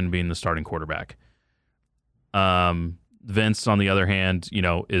thrown in and being the starting quarterback. Vince, on the other hand,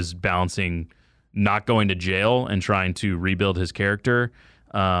 is balancing not going to jail and trying to rebuild his character,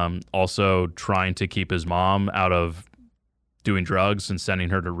 also trying to keep his mom out of doing drugs and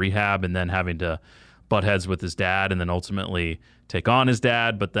sending her to rehab, and then having to butt heads with his dad and then ultimately take on his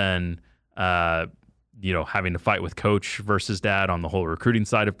dad, but then having to fight with coach versus dad on the whole recruiting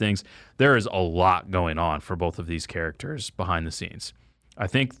side of things. There is a lot going on for both of these characters behind the scenes. I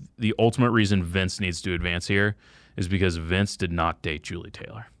think the ultimate reason Vince needs to advance here is because Vince did not date Julie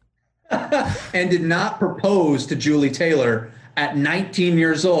Taylor. And did not propose to Julie Taylor at 19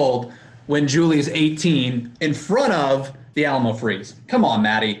 years old when Julie is 18 in front of the Alamo Freeze. Come on,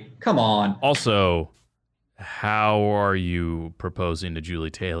 Maddie. Come on. Also, how are you proposing to Julie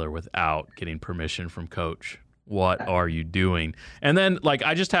Taylor without getting permission from coach? What are you doing? And then,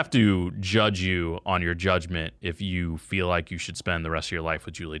 I just have to judge you on your judgment if you feel like you should spend the rest of your life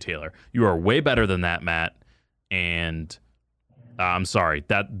with Julie Taylor. You are way better than that, Matt. And I'm sorry.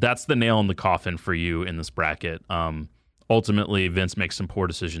 That's the nail in the coffin for you in this bracket. Ultimately, Vince makes some poor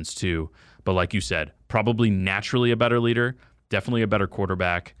decisions too. But like you said, probably naturally a better leader, definitely a better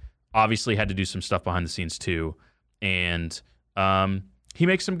quarterback. Obviously had to do some stuff behind the scenes too. And he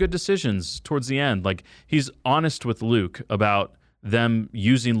makes some good decisions towards the end. He's honest with Luke about them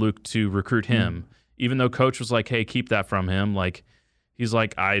using Luke to recruit him, even though coach was like, hey, keep that from him. He's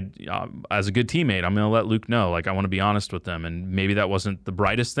like, as a good teammate, I'm going to let Luke know. I want to be honest with them. And maybe that wasn't the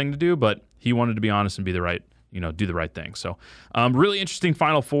brightest thing to do, but he wanted to be honest and be the right, do the right thing. So really interesting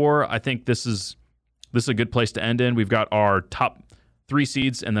Final Four. I think this is a good place to end in. We've got our top 3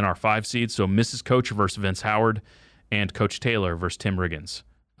 seeds and then our 5 seeds. So Mrs. Coach versus Vince Howard and Coach Taylor versus Tim Riggins.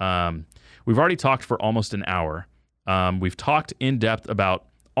 We've already talked for almost an hour. We've talked in depth about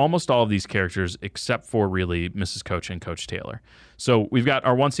almost all of these characters except for really Mrs. Coach and Coach Taylor. So we've got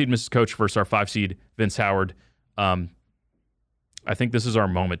our 1 seed Mrs. Coach versus our 5 seed Vince Howard. I think this is our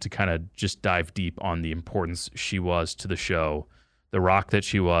moment to kind of just dive deep on the importance she was to the show, the rock that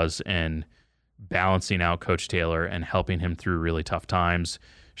she was, and balancing out Coach Taylor and helping him through really tough times.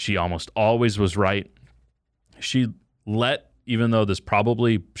 She almost always was right. Even though this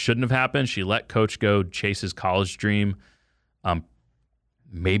probably shouldn't have happened, she let Coach go chase his college dream.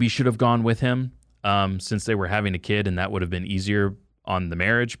 Maybe should have gone with him since they were having a kid, and that would have been easier on the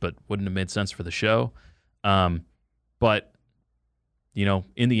marriage, but wouldn't have made sense for the show. But,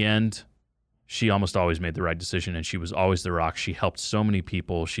 in the end, she almost always made the right decision, and she was always the rock. She helped so many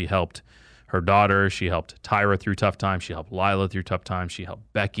people. She helped her daughter. She helped Tyra through tough times. She helped Lila through tough times. She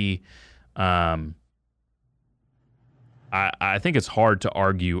helped Becky. I think it's hard to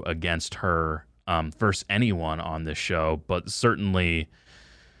argue against her versus anyone on this show, but certainly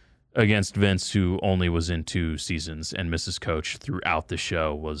against Vince, who only was in 2 seasons, and Mrs. Coach throughout the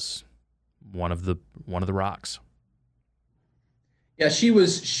show was one of the rocks. Yeah, she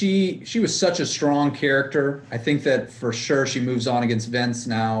was such a strong character. I think that for sure she moves on against Vince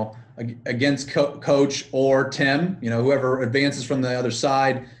now, against Coach or Tim. Whoever advances from the other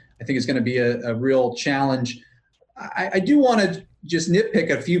side, I think is going to be a real challenge. I do want to just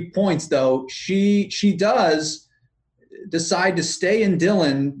nitpick a few points, though. She does decide to stay in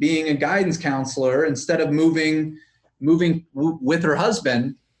Dillon being a guidance counselor instead of moving with her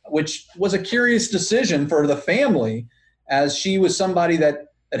husband, which was a curious decision for the family, as she was somebody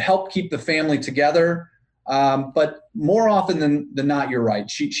that helped keep the family together. But more often than not, you're right.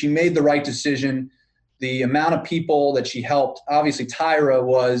 She made the right decision. The amount of people that she helped, obviously Tyra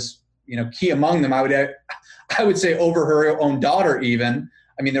was, key among them. I would say over her own daughter even.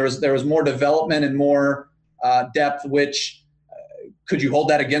 I mean, there was more development and more depth, which could you hold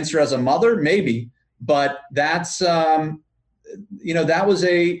that against her as a mother? Maybe. But that's,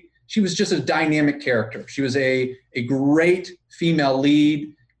 she was just a dynamic character. She was a great female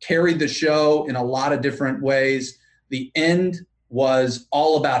lead, carried the show in a lot of different ways. The end was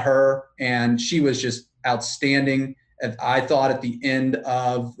all about her, and she was just outstanding. I thought at the end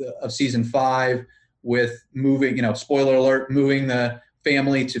of season 5 with moving, spoiler alert, moving the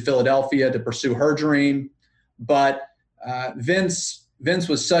family to Philadelphia to pursue her dream. But Vince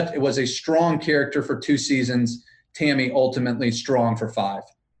was a strong character for 2 seasons. Tammy ultimately strong for 5.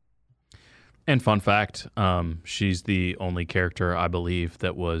 And fun fact, she's the only character, I believe,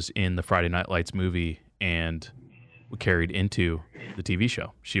 that was in the Friday Night Lights movie and carried into the TV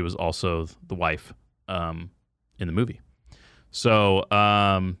show. She was also the wife in the movie. So,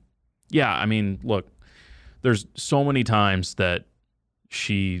 look, there's so many times that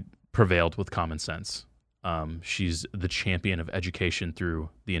she prevailed with common sense. She's the champion of education through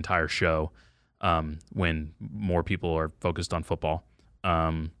the entire show when more people are focused on football.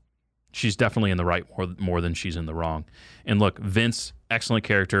 She's definitely in the right more than she's in the wrong. And look, Vince, excellent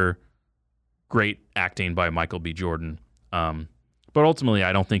character, great acting by Michael B. Jordan. But ultimately,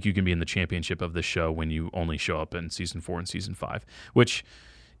 I don't think you can be in the championship of this show when you only show up in season 4 and season 5, which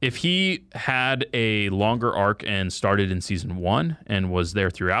if he had a longer arc and started in season 1 and was there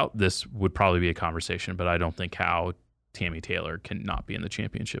throughout, this would probably be a conversation. But I don't think how Tammy Taylor can not be in the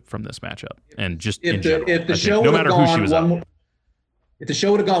championship from this matchup. And just in general, if the show no would have matter who she gone was one, if the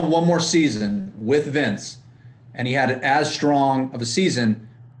show would have gone one more season with Vince, and he had as strong of a season,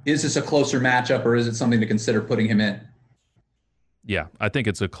 is this a closer matchup, or is it something to consider putting him in? Yeah, I think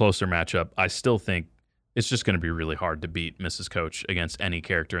it's a closer matchup. I still think it's just going to be really hard to beat Mrs. Coach against any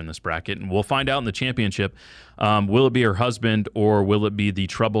character in this bracket. And we'll find out in the championship. Will it be her husband, or will it be the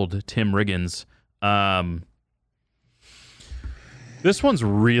troubled Tim Riggins? This one's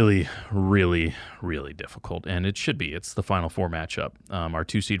really, really, really difficult, and it should be. It's the Final Four matchup. Our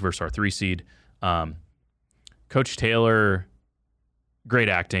 2 seed versus our 3 seed. Coach Taylor, great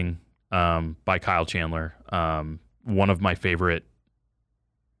acting by Kyle Chandler. One of my favorite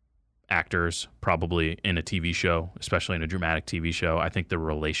actors probably in a TV show, especially in a dramatic TV show. I think the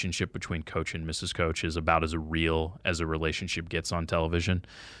relationship between Coach and Mrs. Coach is about as real as a relationship gets on television.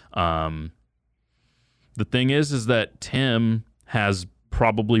 The thing is that Tim has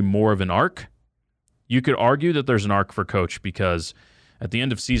probably more of an arc. You could argue that there's an arc for Coach because at the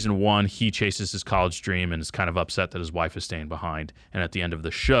end of season 1, he chases his college dream and is kind of upset that his wife is staying behind. And at the end of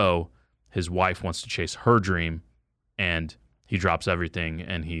the show, his wife wants to chase her dream, and he drops everything,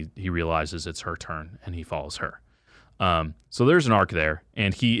 and he realizes it's her turn, and he follows her. So there's an arc there,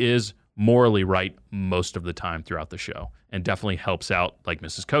 and he is morally right most of the time throughout the show, and definitely helps out, like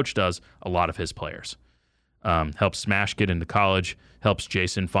Mrs. Coach does, a lot of his players. Helps Smash get into college, helps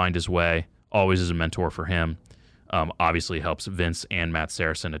Jason find his way, always is a mentor for him. Obviously helps Vince and Matt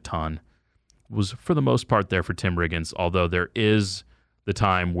Saracen a ton. Was, for the most part, there for Tim Riggins, although there is the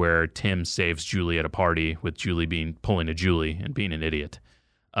time where Tim saves Julie at a party with Julie pulling a Julie and being an idiot.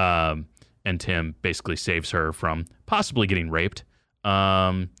 And Tim basically saves her from possibly getting raped,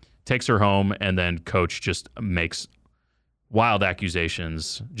 takes her home, and then Coach just makes wild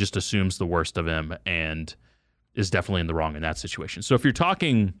accusations, just assumes the worst of him, and is definitely in the wrong in that situation. So if you're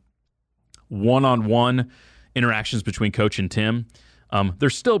talking one-on-one interactions between Coach and Tim,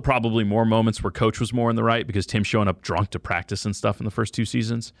 there's still probably more moments where Coach was more in the right because Tim's showing up drunk to practice and stuff in the first 2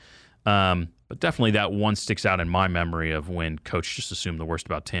 seasons. But definitely that one sticks out in my memory of when Coach just assumed the worst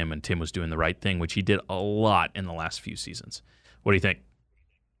about Tim and Tim was doing the right thing, which he did a lot in the last few seasons. What do you think?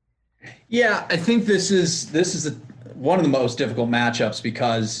 Yeah, I think this is one of the most difficult matchups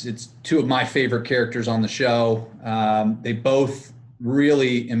because it's 2 of my favorite characters on the show. They both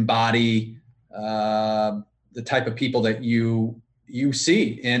really embody the type of people that you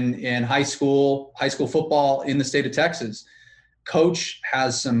see in high school football in the state of Texas. Coach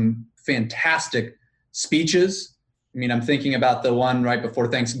has some fantastic speeches. I mean, I'm thinking about the one right before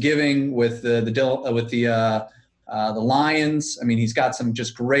Thanksgiving with the Lions. I mean, he's got some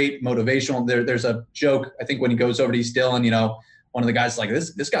just great motivational. There's a joke, I think, when he goes over to East Dillon, one of the guys is like,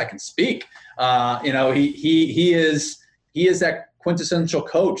 this guy can speak. He is that quintessential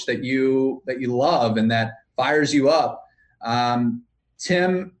coach that you love and that fires you up.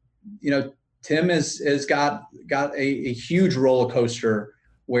 Tim has got a huge roller coaster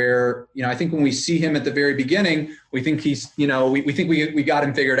where, I think when we see him at the very beginning, we think we think we got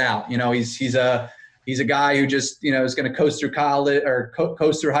him figured out. He's a guy who just, is going to coast through college or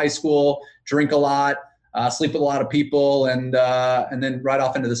coast through high school, drink a lot, sleep with a lot of people, and then right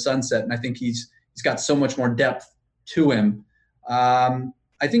off into the sunset. And I think he's got so much more depth to him.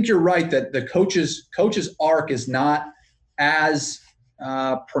 I think you're right that the coach's arc is not as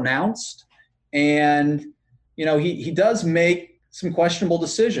pronounced, and he does make some questionable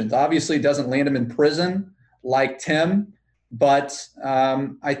decisions. Obviously, it doesn't land him in prison like Tim, but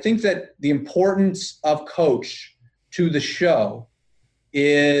I think that the importance of Coach to the show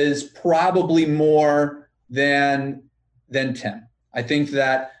is probably more than Tim. I think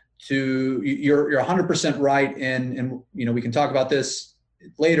that you're 100% right, and we can talk about this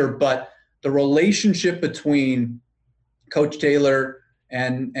later, but the relationship between Coach Taylor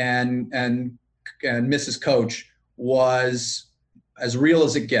and Mrs. Coach was as real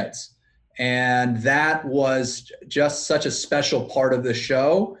as it gets. And that was just such a special part of the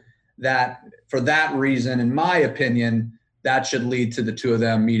show that for that reason, in my opinion, that should lead to the 2 of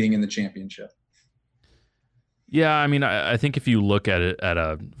them meeting in the championship. Yeah, I mean, I think if you look at it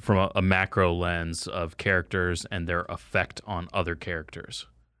from a macro lens of characters and their effect on other characters,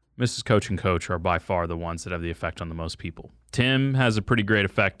 Mrs. Coach and Coach are by far the ones that have the effect on the most people. Tim has a pretty great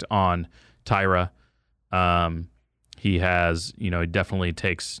effect on Tyra. He has, he definitely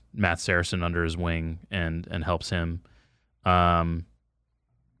takes Matt Saracen under his wing and helps him. And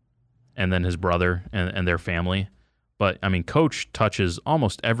then his brother and their family. But, I mean, Coach touches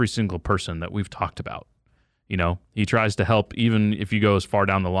almost every single person that we've talked about. You know, he tries to help, even if you go as far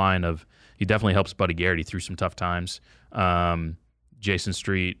down the line of, he definitely helps Buddy Garrity through some tough times. Jason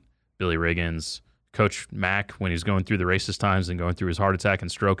Street, Billy Riggins, Coach Mack when he's going through the racist times and going through his heart attack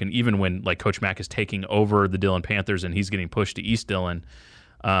and stroke, and even when like Coach Mack is taking over the Dillon Panthers and he's getting pushed to East Dillon,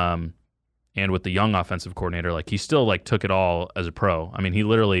 and with the young offensive coordinator, like he still like took it all as a pro. I mean, he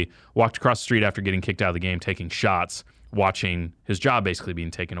literally walked across the street after getting kicked out of the game, taking shots, watching his job basically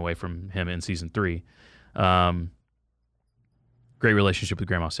being taken away from him in season 3. Great relationship with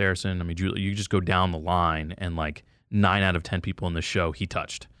Grandma Saracen. I mean, you just go down the line and like 9 out of 10 people in this show he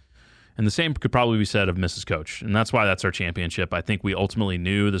touched. And the same could probably be said of Mrs. Coach. And that's why that's our championship. I think we ultimately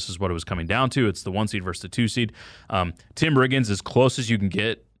knew this is what it was coming down to. It's the 1 seed versus the 2 seed. Tim Riggins, as close as you can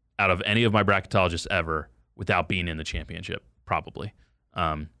get out of any of my bracketologists ever without being in the championship, probably.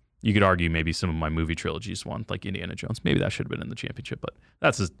 You could argue maybe some of my movie trilogies won, like Indiana Jones. Maybe that should have been in the championship, but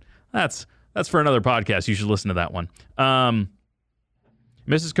that's for another podcast. You should listen to that one.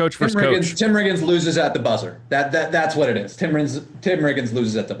 Mrs. Coach versus Coach. Tim Riggins loses at the buzzer. That's what it is. Tim Riggins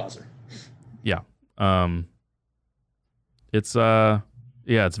loses at the buzzer. Yeah. It's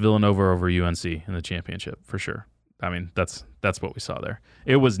Villanova over UNC in the championship for sure. I mean, that's what we saw there.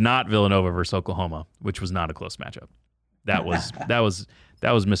 It was not Villanova versus Oklahoma, which was not a close matchup. That was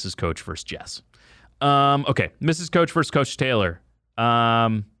Mrs. Coach versus Jess. Okay, Mrs. Coach versus Coach Taylor.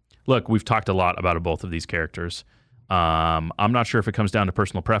 Look, we've talked a lot about both of these characters. I'm not sure if it comes down to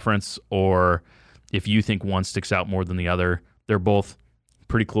personal preference or if you think one sticks out more than the other. They're both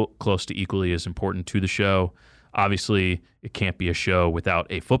pretty close to equally as important to the show. Obviously, it can't be a show without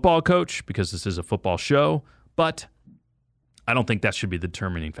a football coach because this is a football show, but I don't think that should be the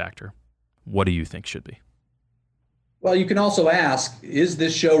determining factor. What do you think should be? Well, you can also ask, is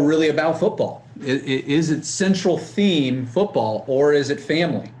this show really about football? Is its central theme football, or is it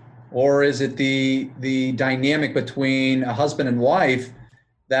family? Or is it the dynamic between a husband and wife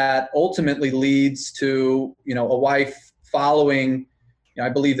that ultimately leads to, a wife following, I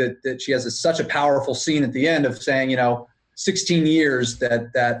believe that she has such a powerful scene at the end of saying, 16 years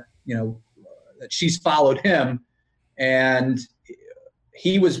that she's followed him, and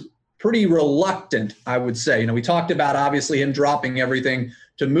he was pretty reluctant, I would say. We talked about obviously him dropping everything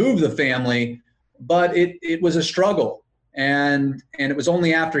to move the family, but it was a struggle. And it was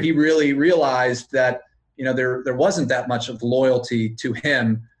only after he really realized that, there wasn't that much of loyalty to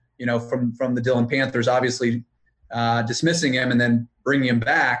him, from the Dillon Panthers, obviously dismissing him and then bringing him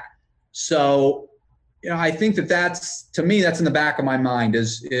back. So, I think that's in the back of my mind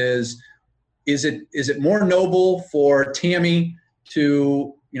is it more noble for Tammy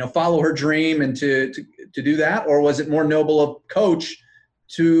to, follow her dream and to do that? Or was it more noble of Coach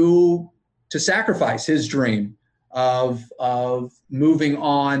to sacrifice his dream of moving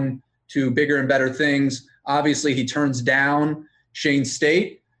on to bigger and better things? Obviously, he turns down Shane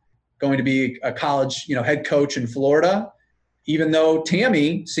State, going to be a college, head coach in Florida, even though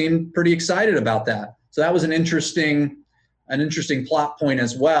Tammy seemed pretty excited about that. So that was an interesting plot point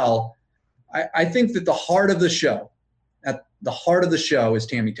as well. I think that the heart of the show is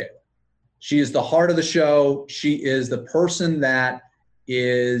Tammy Taylor. She is the heart of the show. She is the person that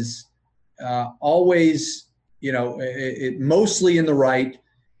is always, mostly in the right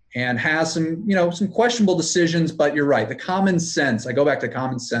and has some questionable decisions, but you're right. The common sense, I go back to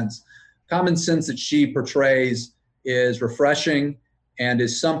common sense that she portrays is refreshing and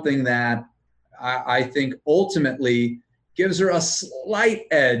is something that I think ultimately gives her a slight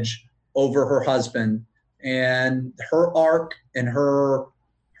edge over her husband, and her arc and her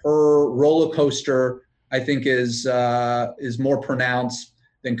roller coaster, I think is more pronounced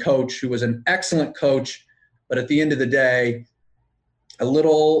than Coach, who was an excellent coach, but at the end of the day, a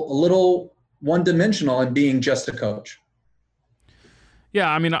little one-dimensional in being just a coach. Yeah,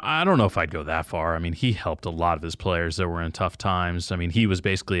 I mean, I don't know if I'd go that far. I mean, he helped a lot of his players that were in tough times. I mean, he was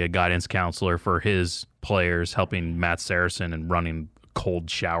basically a guidance counselor for his players, helping Matt Saracen and running a cold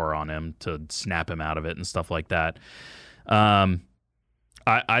shower on him to snap him out of it and stuff like that.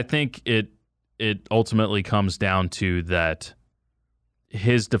 I think it ultimately comes down to that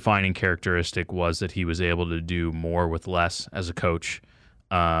his defining characteristic was that he was able to do more with less as a coach.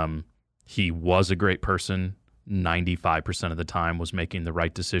 He was a great person. 95% of the time was making the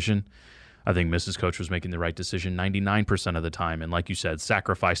right decision. I think Mrs. Coach was making the right decision 99% of the time. And like you said,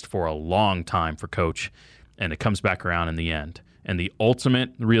 sacrificed for a long time for Coach, and it comes back around in the end. And the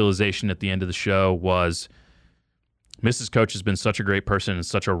ultimate realization at the end of the show was Mrs. Coach has been such a great person and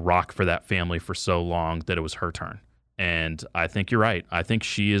such a rock for that family for so long that it was her turn. And I think you're right. I think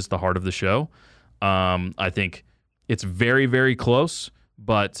she is the heart of the show. I think It's very, very close,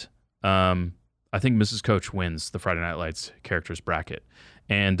 but I think Mrs. Coach wins the Friday Night Lights characters bracket.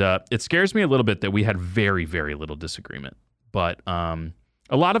 And it scares me a little bit that we had very, very little disagreement. But a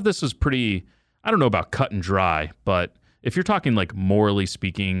lot of this was pretty, I don't know about cut and dry, but if you're talking like morally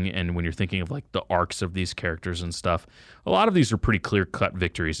speaking and when you're thinking of like the arcs of these characters and stuff, a lot of these are pretty clear-cut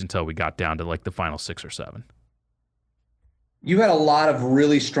victories until we got down to like the final 6 or 7. You had a lot of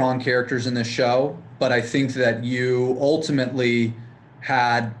really strong characters in this show, but I think that you ultimately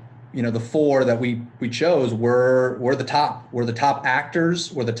had, the 4 that we chose were the top. We're the top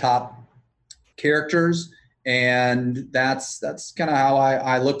actors, we're the top characters, and that's kind of how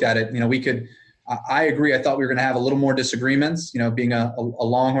I looked at it. I agree. I thought we were going to have a little more disagreements, being a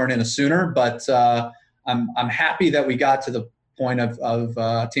Longhorn and a Sooner, but I'm happy that we got to the point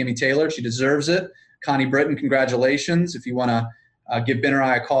of Tammy Taylor. She deserves it. Connie Britton, congratulations. If you want to give Ben or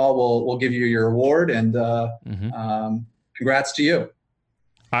I a call, we'll give you your award, and congrats to you.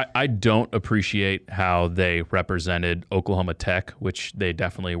 I don't appreciate how they represented Oklahoma Tech, which they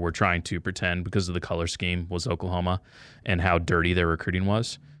definitely were trying to pretend because of the color scheme was Oklahoma, and how dirty their recruiting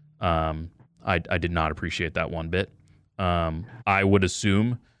was. I did not appreciate that one bit. I would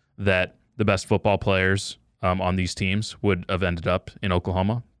assume that the best football players on these teams would have ended up in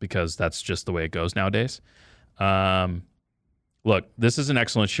Oklahoma because that's just the way it goes nowadays. Look, this is an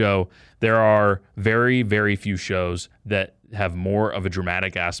excellent show. There are very, very few shows that have more of a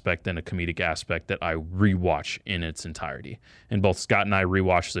dramatic aspect than a comedic aspect that I rewatch in its entirety. And both Scott and I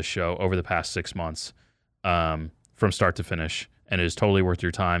rewatched this show over the past 6 months from start to finish, and it is totally worth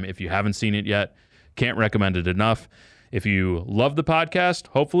your time. If you haven't seen it yet, can't recommend it enough. If you love the podcast,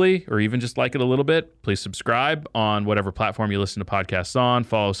 hopefully, or even just like it a little bit, please subscribe on whatever platform you listen to podcasts on.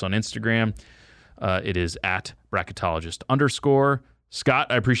 Follow us on Instagram. It is at Bracketologist_. Scott,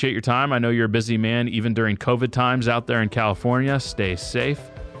 I appreciate your time. I know you're a busy man, even during COVID times out there in California. Stay safe,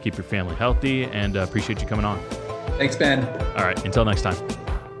 keep your family healthy, and appreciate you coming on. Thanks, Ben. All right, until next time.